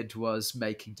 Hesiod was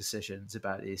making decisions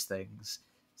about these things.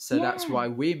 So that's why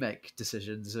we make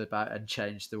decisions about and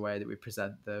change the way that we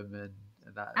present them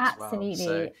and that as well.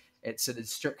 So it's an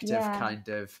instructive kind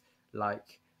of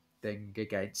like thing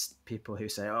against people who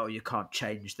say, oh, you can't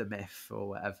change the myth or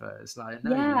whatever. It's like,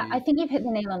 no, I think you've hit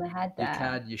the nail on the head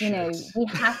there. You know, we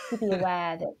have to be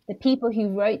aware that the people who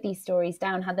wrote these stories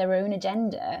down had their own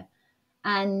agenda.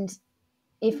 And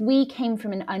if we came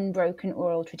from an unbroken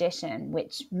oral tradition,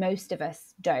 which most of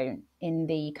us don't in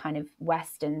the kind of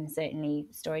Western, certainly,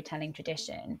 storytelling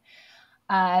tradition,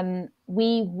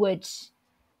 we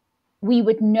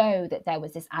would know that there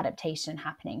was this adaptation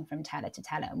happening from teller to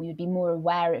teller, and we would be more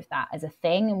aware of that as a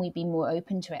thing, and we'd be more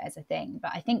open to it as a thing.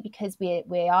 But I think because we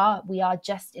are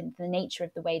just in the nature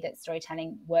of the way that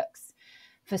storytelling works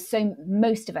for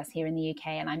most of us here in the UK,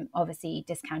 and I'm obviously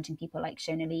discounting people like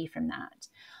Shona Lee from that.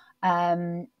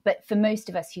 But for most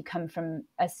of us who come from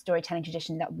a storytelling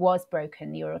tradition that was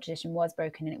broken, the oral tradition was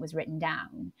broken and it was written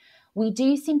down, we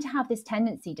do seem to have this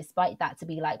tendency, despite that, to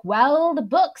be like, well, the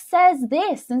book says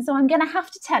this, and so I'm going to have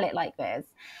to tell it like this.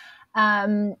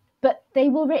 But they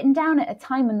were written down at a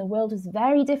time when the world was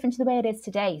very different to the way it is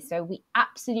today. So we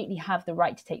absolutely have the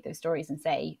right to take those stories and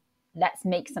say, let's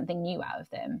make something new out of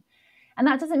them. And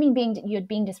that doesn't mean you're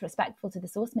being disrespectful to the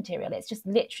source material. It's just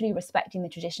literally respecting the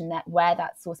tradition where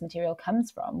that source material comes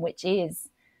from, which is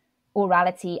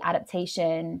orality,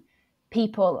 adaptation,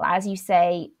 people, as you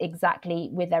say, exactly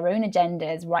with their own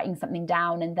agendas, writing something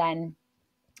down and then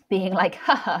being like,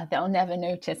 haha, they'll never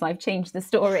notice I've changed the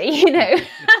story, you know.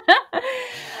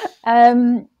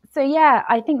 So yeah,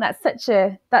 I think that's such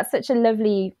a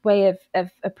lovely way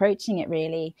of approaching it,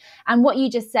 really. And what you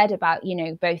just said about, you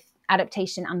know, both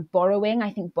adaptation and borrowing,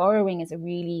 I think borrowing is a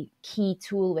really key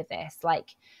tool with this. Like,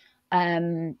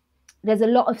 there's a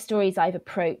lot of stories I've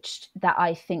approached that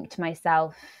I think to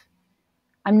myself,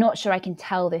 I'm not sure I can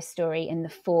tell this story in the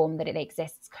form that it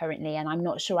exists currently, and I'm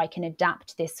not sure I can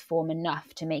adapt this form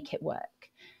enough to make it work.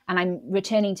 And I'm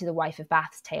returning to the Wife of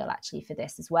Bath's tale actually for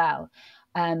this as well,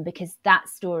 because that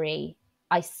story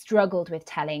I struggled with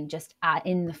telling just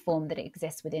in the form that it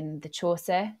exists within the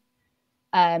Chaucer.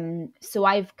 So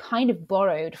I've kind of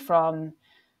borrowed from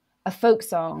a folk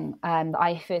song that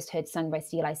I first heard sung by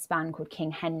Steele I Span called King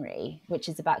Henry, which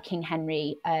is about King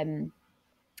Henry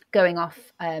going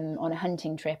off on a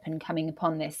hunting trip and coming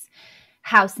upon this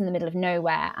house in the middle of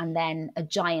nowhere, and then a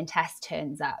giantess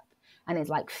turns up and is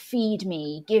like, feed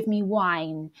me, give me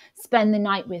wine, spend the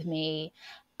night with me.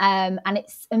 And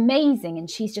it's amazing. And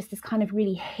she's just this kind of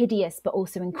really hideous but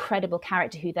also incredible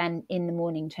character who then in the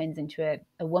morning turns into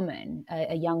a woman,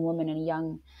 a young woman, and a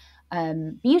young,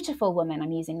 beautiful woman.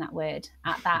 I'm using that word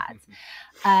at that.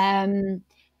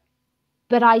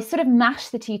 But I sort of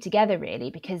mashed the two together,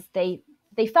 really, because they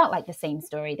felt like the same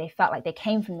story. They felt like they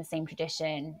came from the same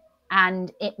tradition.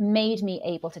 And it made me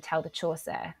able to tell the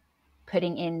Chaucer,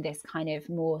 putting in this kind of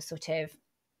more sort of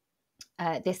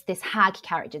this hag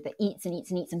character that eats and eats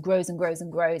and eats and grows and grows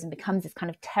and grows and becomes this kind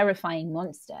of terrifying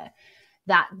monster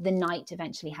that the knight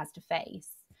eventually has to face.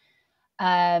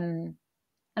 And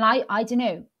I don't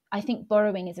know, I think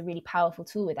borrowing is a really powerful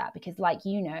tool with that, because like,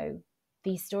 you know,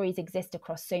 these stories exist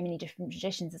across so many different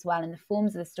traditions as well, and the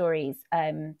forms of the stories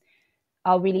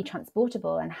are really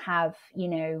transportable and have, you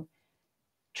know,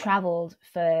 traveled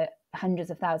for hundreds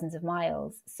of thousands of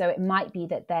miles. So it might be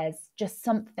that there's just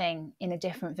something in a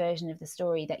different version of the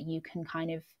story that you can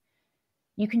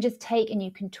just take and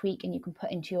you can tweak and you can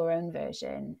put into your own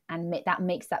version, and that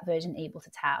makes that version able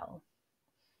to tell.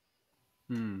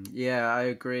 Yeah, I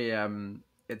agree.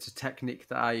 It's a technique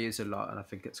that I use a lot, and I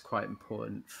think it's quite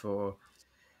important for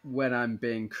when I'm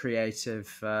being creative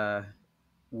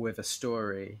with a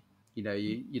story. You know,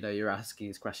 you're asking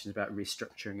these questions about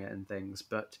restructuring it and things,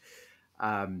 but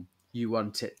you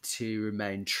want it to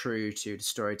remain true to the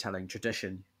storytelling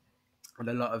tradition. And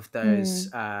a lot of those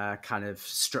kind of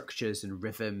structures and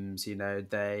rhythms, you know,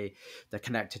 they're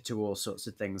connected to all sorts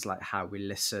of things, like how we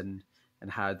listen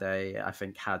and how they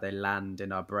land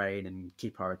in our brain and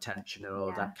keep our attention and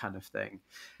all that kind of thing.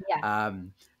 Yeah.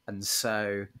 And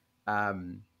so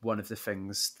one of the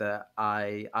things that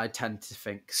I tend to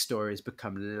think stories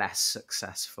become less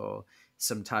successful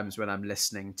sometimes when I'm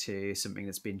listening to something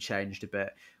that's been changed a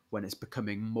bit, when it's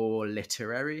becoming more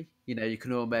literary. You know, you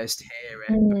can almost hear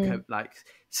it become like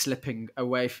slipping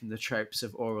away from the tropes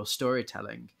of oral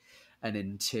storytelling. and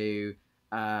into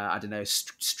I don't know,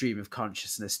 stream of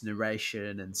consciousness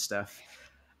narration and stuff.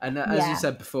 And as you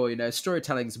said before,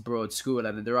 storytelling is a broad school,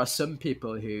 and there are some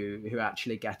people who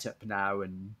actually get up now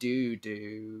and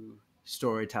do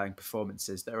storytelling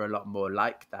performances that are a lot more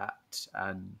like that,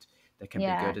 and they can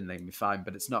be good and they can be fine,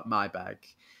 but it's not my bag.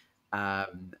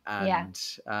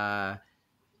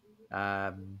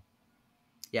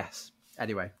 Yes.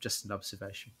 Anyway, just an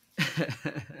observation.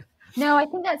 No, I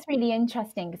think that's really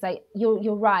interesting, because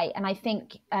you're right, and I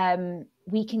think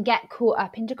we can get caught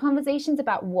up into conversations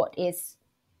about what is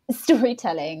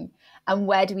storytelling and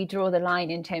where do we draw the line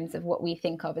in terms of what we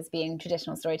think of as being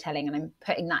traditional storytelling, and I'm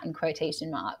putting that in quotation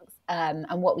marks, and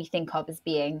what we think of as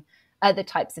being other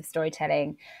types of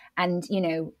storytelling. And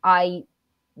I,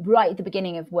 right at the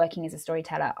beginning of working as a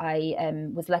storyteller, I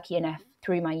was lucky enough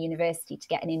through my university to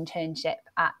get an internship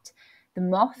at the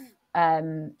Moth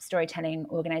storytelling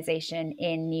organization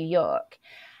in New York.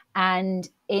 And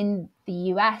in the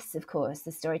US, of course,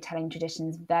 the storytelling tradition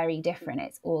is very different.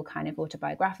 It's all kind of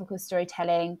autobiographical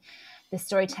storytelling. The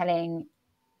storytelling,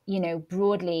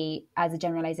 broadly as a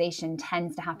generalization,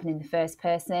 tends to happen in the first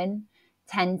person,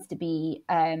 tends to be,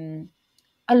 a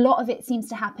lot of it seems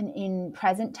to happen in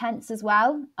present tense as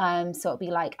well. So it'll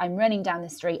be like, I'm running down the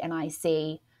street and I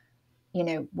see,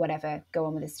 whatever, go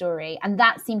on with the story. And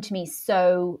that seemed to me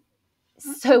so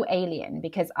alien,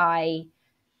 because I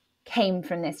came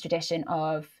from this tradition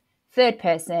of third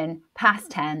person,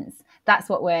 past tense. That's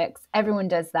what works. Everyone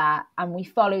does that, and we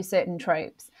follow certain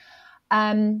tropes.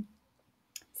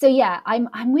 So yeah,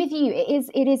 I'm with you.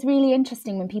 It is really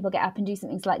interesting when people get up and do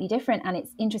something slightly different, and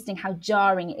it's interesting how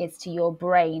jarring it is to your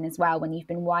brain as well when you've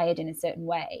been wired in a certain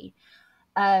way.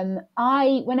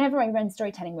 Whenever I run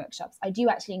storytelling workshops, I do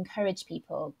actually encourage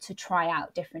people to try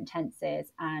out different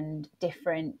tenses and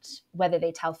different, whether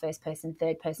they tell first person,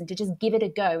 third person, to just give it a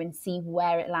go and see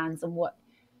where it lands and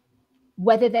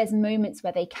whether there's moments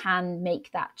where they can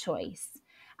make that choice.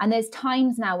 And there's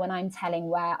times now when I'm telling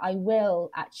where I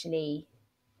will actually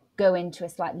go into a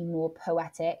slightly more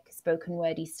poetic, spoken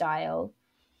wordy style,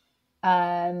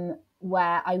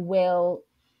 where I will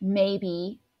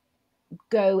maybe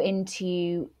go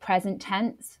into present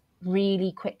tense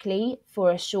really quickly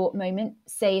for a short moment.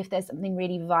 Say if there's something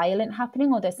really violent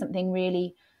happening or there's something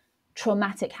really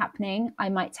traumatic happening, I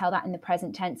might tell that in the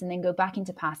present tense and then go back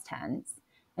into past tense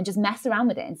and just mess around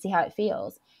with it and see how it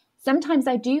feels. Sometimes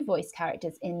I do voice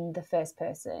characters in the first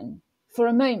person for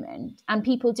a moment, and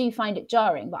people do find it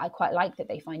jarring, but I quite like that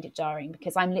they find it jarring,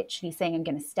 because I'm literally saying I'm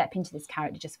going to step into this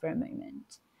character just for a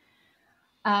moment.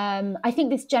 I think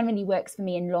this generally works for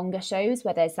me in longer shows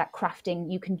where there's that crafting.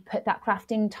 You can put that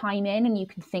crafting time in and you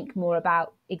can think more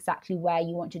about exactly where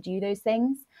you want to do those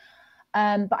things.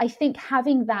 But I think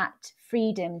having that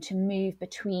freedom to move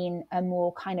between a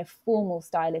more kind of formal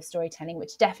style of storytelling,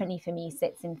 which definitely for me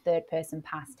sits in third person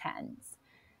past tense,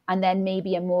 and then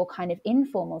maybe a more kind of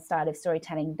informal style of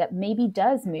storytelling that maybe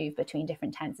does move between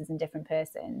different tenses and different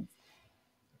persons,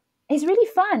 is really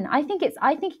fun. I think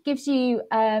it gives you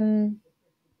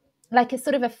like a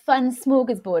sort of a fun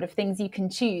smorgasbord of things you can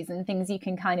choose and things you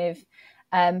can kind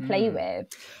of play with.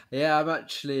 Yeah,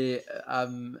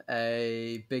 I'm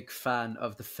a big fan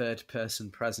of the third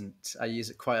person present. I use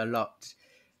it quite a lot.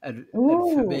 And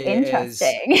for me,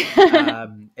 interesting.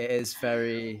 it is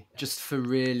very, just for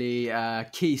really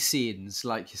key scenes,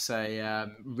 like you say,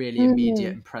 really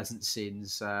immediate and present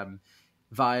scenes,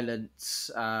 violence,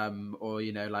 or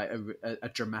like a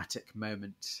dramatic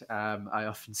moment. I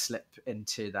often slip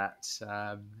into that,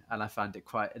 and I find it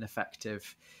quite an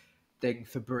effective thing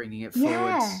for bringing it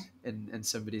forward in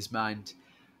somebody's mind.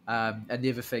 And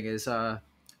the other thing is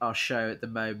our show at the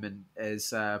moment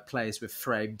is plays with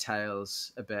frame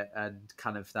tales a bit, and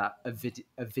kind of that a video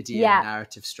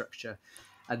narrative structure,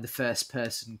 and the first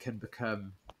person can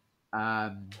become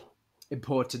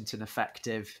important and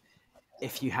effective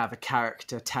if you have a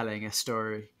character telling a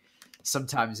story.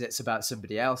 Sometimes it's about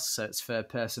somebody else, so it's third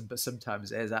person, but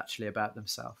sometimes it is actually about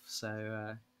themselves.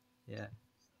 So yeah,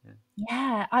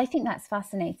 I think that's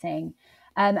fascinating.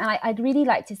 And I'd really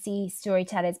like to see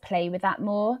storytellers play with that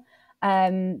more,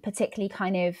 particularly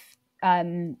kind of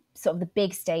sort of the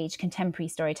big stage contemporary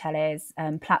storytellers,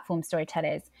 platform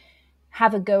storytellers,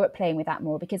 have a go at playing with that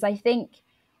more, because I think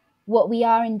what we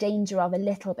are in danger of a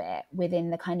little bit within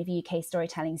the kind of UK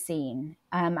storytelling scene,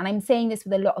 and I'm saying this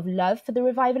with a lot of love for the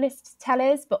revivalist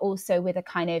tellers, but also with a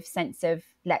kind of sense of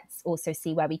let's also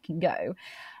see where we can go,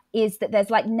 is that there's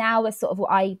like now a sort of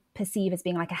what I perceive as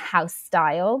being like a house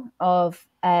style of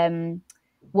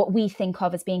what we think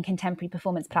of as being contemporary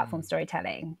performance platform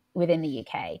storytelling within the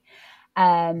UK.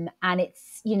 And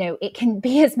it's, you know, it can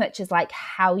be as much as like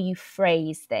how you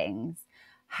phrase things,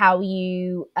 how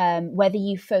you, whether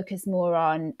you focus more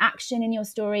on action in your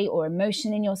story or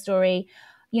emotion in your story.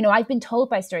 You know, I've been told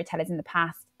by storytellers in the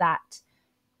past that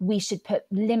we should put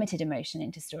limited emotion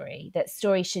into story, that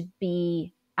story should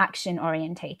be action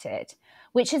orientated,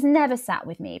 which has never sat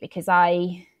with me because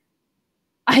I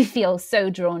feel so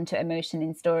drawn to emotion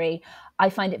in story. I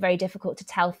find it very difficult to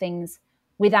tell things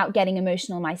without getting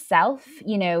emotional myself.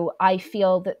 You know, I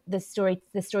feel that the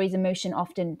story's emotion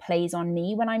often plays on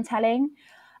me when I'm telling.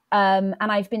 And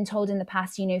I've been told in the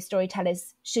past, you know,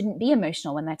 storytellers shouldn't be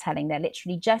emotional when they're telling. They're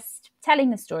literally just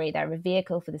telling the story. They're a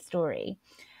vehicle for the story.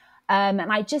 And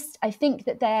I think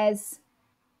that there's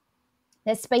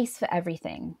space for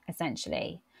everything,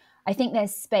 essentially. I think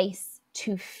there's space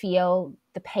to feel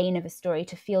the pain of a story,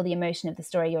 to feel the emotion of the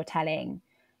story you're telling.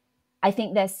 I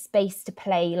think there's space to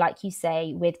play, like you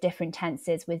say, with different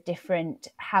tenses, with different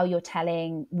how you're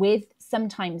telling, with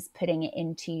sometimes putting it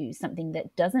into something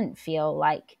that doesn't feel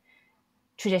like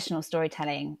traditional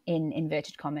storytelling in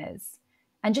inverted commas,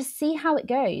 and just see how it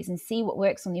goes and see what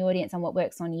works on the audience and what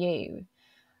works on you.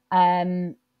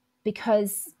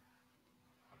 Because,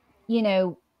 you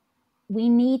know, we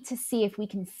need to see if we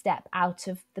can step out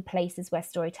of the places where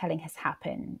storytelling has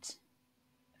happened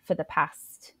for the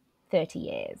past 30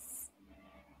 years.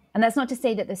 And that's not to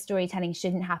say that the storytelling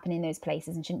shouldn't happen in those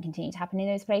places and shouldn't continue to happen in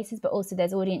those places, but also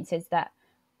there's audiences that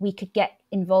we could get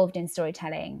involved in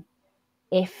storytelling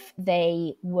if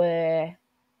they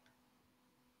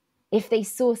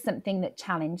saw something that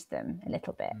challenged them a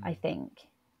little bit, I think.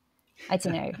 I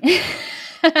don't know.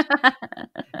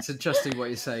 It's interesting what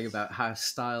you're saying about house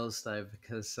styles, though,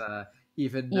 because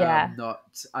even though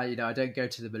I don't go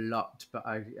to them a lot, but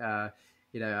I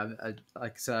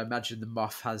I imagine the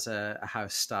Moth has a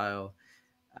house style.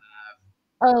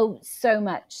 Oh, so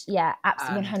much. Yeah,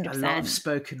 absolutely. 100%. A lot of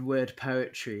spoken word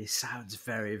poetry sounds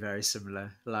very, very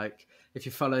similar. Like if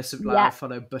you follow I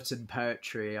follow Button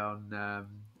Poetry on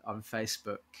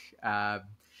Facebook,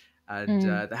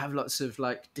 and they have lots of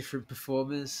like different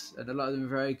performers, and a lot of them are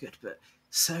very good, but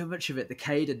so much of it, the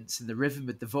cadence and the rhythm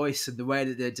of the voice and the way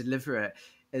that they deliver it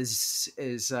is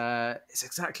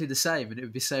exactly the same, and it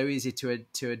would be so easy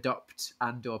to adopt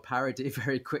and or parody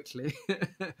very quickly.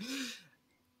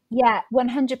 Yeah,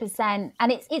 100%.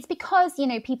 And it's because, you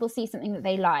know, people see something that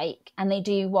they like and they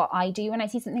do what I do when I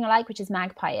see something I like, which is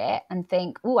magpie it and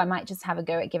think, oh, I might just have a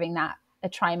go at giving that a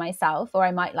try myself, or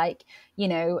I might like, you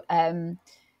know,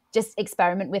 just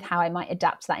experiment with how I might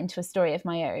adapt that into a story of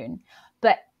my own.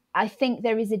 But I think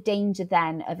there is a danger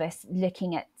then of us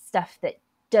looking at stuff that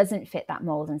doesn't fit that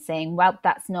mold and saying, well,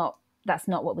 that's not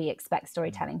what we expect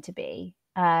storytelling to be.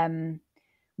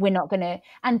 We're not going to,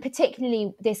 and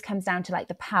particularly this comes down to like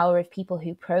the power of people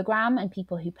who program and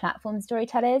people who platform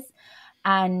storytellers.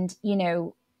 And, you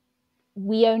know,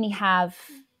 we only have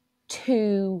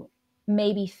 2,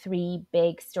 maybe 3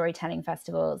 big storytelling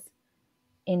festivals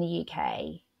in the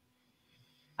UK,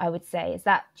 I would say.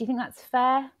 Do you think that's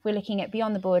fair? We're looking at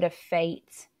Beyond the Border,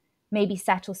 Fate, maybe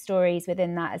Settle Stories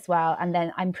within that as well. And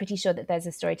then I'm pretty sure that there's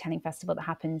a storytelling festival that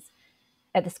happens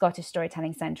at the Scottish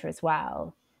Storytelling Centre as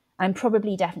well. I'm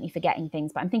probably definitely forgetting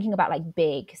things, but I'm thinking about like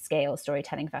big scale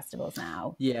storytelling festivals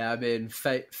now. Yeah, I mean,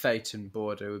 Fate and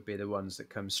Border would be the ones that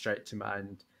come straight to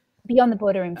mind. Beyond the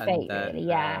Border and Fate, really,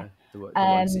 yeah. The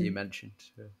ones that you mentioned.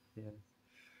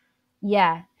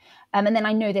 Yeah. And then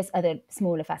I know there's other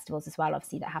smaller festivals as well,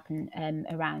 obviously, that happen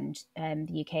around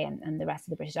the UK and the rest of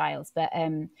the British Isles. But,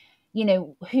 you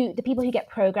know, the people who get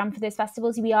programmed for those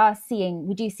festivals, we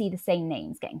do see the same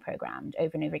names getting programmed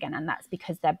over and over again. And that's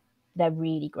because they're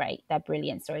really great. They're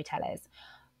brilliant storytellers.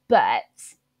 But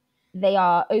they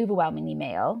are overwhelmingly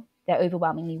male. They're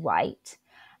overwhelmingly white.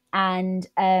 And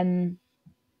there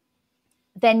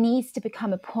needs to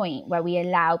become a point where we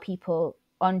allow people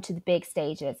onto the big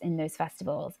stages in those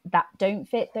festivals that don't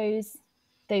fit those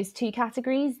 2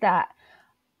 categories, that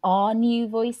are new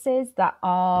voices, that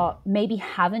are maybe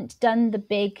haven't done the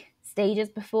big stages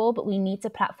before, but we need to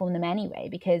platform them anyway,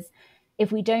 because if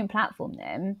we don't platform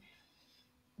them,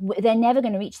 they're never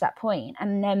going to reach that point.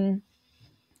 And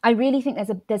I really think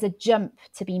there's a jump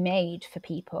to be made for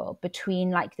people between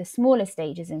like the smaller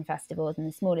stages in festivals and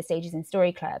the smaller stages in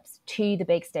story clubs to the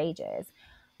big stages,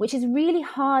 which is really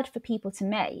hard for people to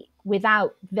make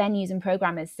without venues and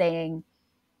programmers saying,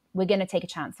 we're going to take a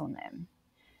chance on them.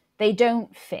 They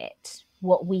don't fit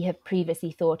what we have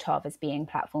previously thought of as being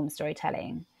platform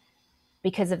storytelling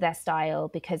because of their style,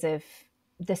 because of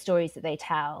the stories that they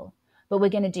tell. But we're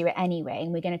going to do it anyway,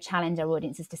 and we're going to challenge our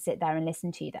audiences to sit there and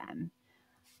listen to them.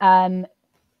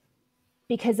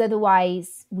 because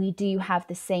otherwise we do have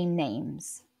the same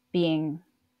names being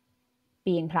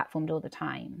platformed all the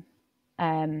time.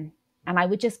 And I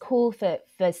would just call for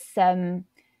some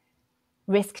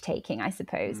risk taking, I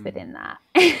suppose, within that.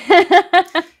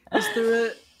 Is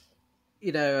there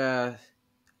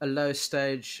a low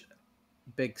stage,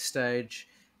 big stage?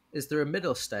 Is there a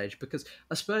middle stage? Because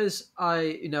I suppose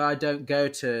I don't go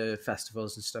to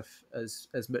festivals and stuff as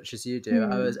much as you do.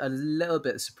 I was a little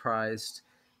bit surprised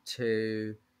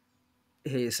to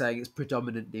hear you saying it's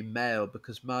predominantly male,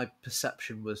 because my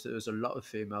perception was there was a lot of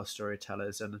female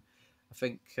storytellers, and I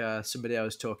think somebody I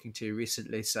was talking to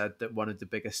recently said that one of the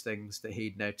biggest things that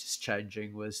he'd noticed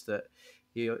changing was that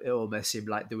it almost seemed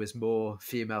like there was more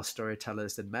female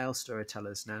storytellers than male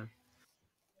storytellers now.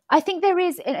 I think there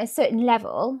is a certain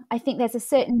level. I think there's a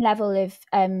certain level of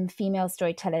female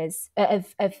storytellers,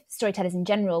 of storytellers in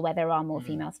general, where there are more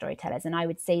female storytellers, and I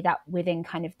would say that within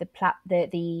kind of the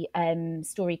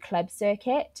story club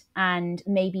circuit, and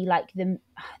maybe like the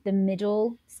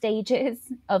middle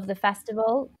stages of the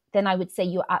festival, then I would say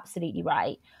you're absolutely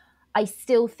right. I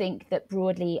still think that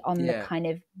broadly on the kind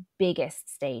of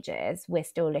biggest stages, we're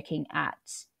still looking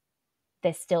at,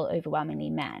 there's still overwhelmingly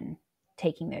men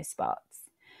taking those spots.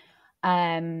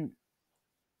 The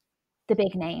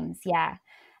big names,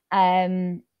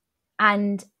 and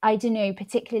I don't know,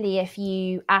 particularly if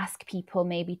you ask people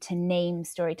maybe to name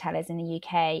storytellers in the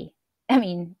UK, I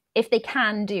mean, if they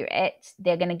can do it,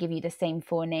 they're going to give you the same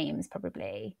 4 names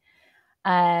probably.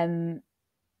 And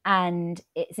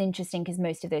it's interesting because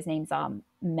most of those names are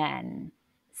men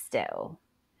still.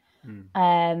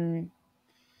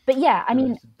 But yeah, I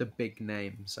mean, the big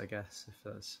names, I guess, if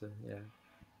that's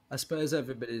I suppose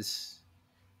everybody's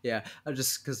I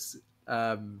just because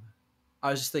I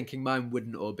was just thinking mine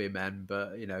wouldn't all be men,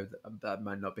 but that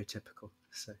might not be typical.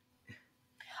 So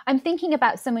I'm thinking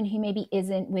about someone who maybe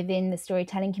isn't within the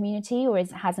storytelling community or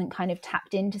hasn't kind of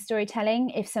tapped into storytelling.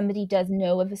 If somebody does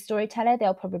know of a storyteller,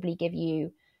 they'll probably give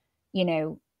you,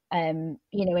 in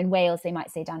Wales they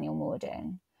might say Daniel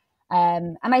Morden.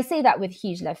 And I say that with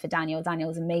huge love for Daniel.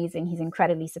 Daniel's amazing. He's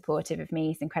incredibly supportive of me.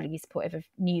 He's incredibly supportive of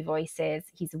new voices.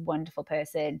 He's a wonderful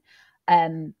person.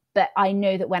 But I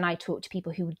know that when I talk to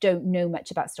people who don't know much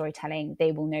about storytelling,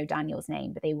 they will know Daniel's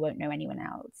name, but they won't know anyone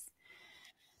else.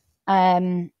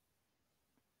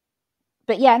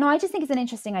 But yeah, no, I just think it's an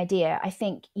interesting idea. I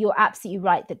think you're absolutely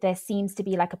right that there seems to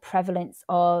be like a prevalence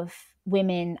of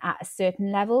women at a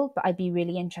certain level, but I'd be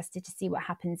really interested to see what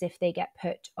happens if they get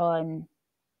put on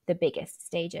the biggest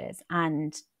stages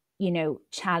and,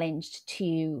 challenged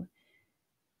to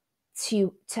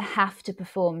have to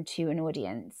perform to an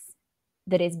audience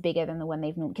that is bigger than the one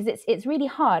they've known. Because it's really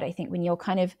hard, I think, when you're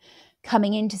kind of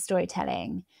coming into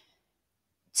storytelling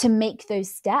to make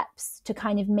those steps, to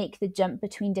kind of make the jump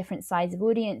between different size of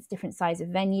audience, different size of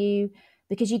venue,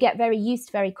 because you get very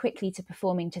used very quickly to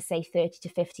performing to, say, 30 to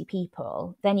 50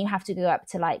 people. Then you have to go up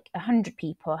to like 100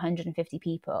 people, 150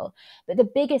 people. But the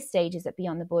biggest stages at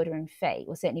Beyond the Border and Fate,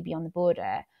 or certainly Beyond the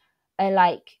Border, are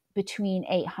like between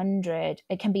 800,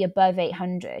 it can be above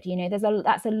 800.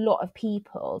 That's a lot of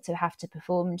people to have to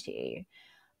perform to.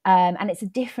 And it's a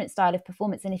different style of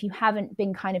performance. And if you haven't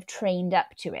been kind of trained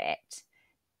up to it,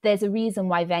 there's a reason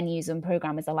why venues and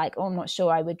programmers are like, oh, I'm not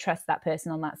sure I would trust that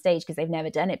person on that stage because they've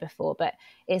never done it before. But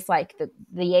it's like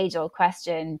the age-old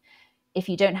question, if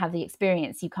you don't have the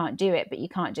experience, you can't do it, but you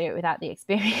can't do it without the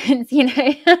experience,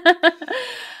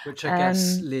 Which I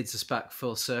guess leads us back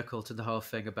full circle to the whole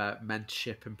thing about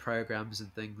mentorship and programs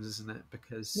and things, isn't it?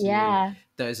 Because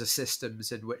those are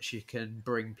systems in which you can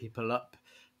bring people up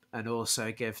and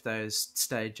also give those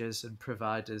stages and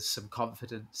providers some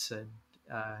confidence in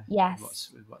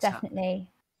what's definitely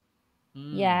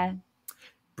happening.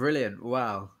 Brilliant.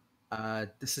 Wow.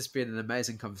 This has been an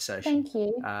amazing conversation. Thank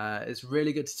you. It's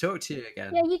really good to talk to you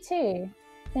again. Yeah, you too.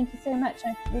 Thank you so much.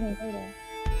 I really enjoyed it.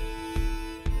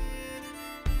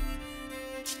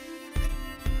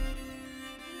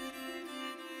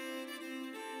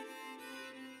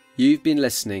 You've been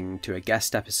listening to a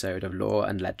guest episode of Lore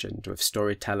and Legend with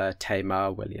storyteller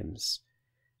Tamar Williams.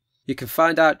 You can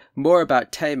find out more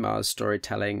about Tamar's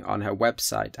storytelling on her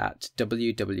website at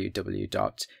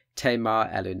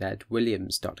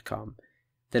www.tamarelunedwilliams.com.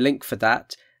 The link for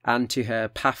that and to her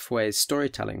Pathways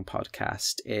Storytelling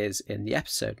podcast is in the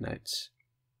episode notes.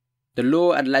 The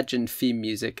Lore and Legend theme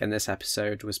music in this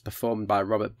episode was performed by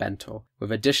Robert Bentor,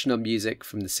 with additional music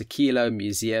from the Sekilo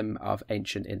Museum of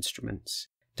Ancient Instruments.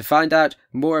 To find out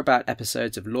more about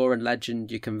episodes of Lore and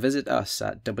Legend, you can visit us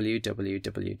at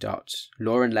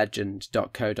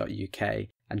www.loreandlegend.co.uk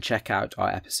and check out our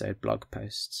episode blog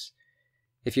posts.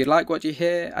 If you like what you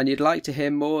hear and you'd like to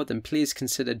hear more, then please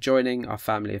consider joining our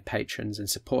family of patrons and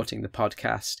supporting the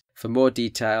podcast. For more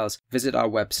details, visit our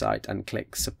website and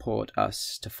click Support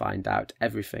Us to find out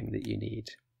everything that you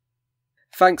need.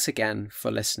 Thanks again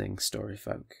for listening,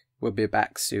 Storyfolk. We'll be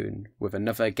back soon with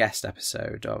another guest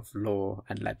episode of Lore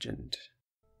and Legend.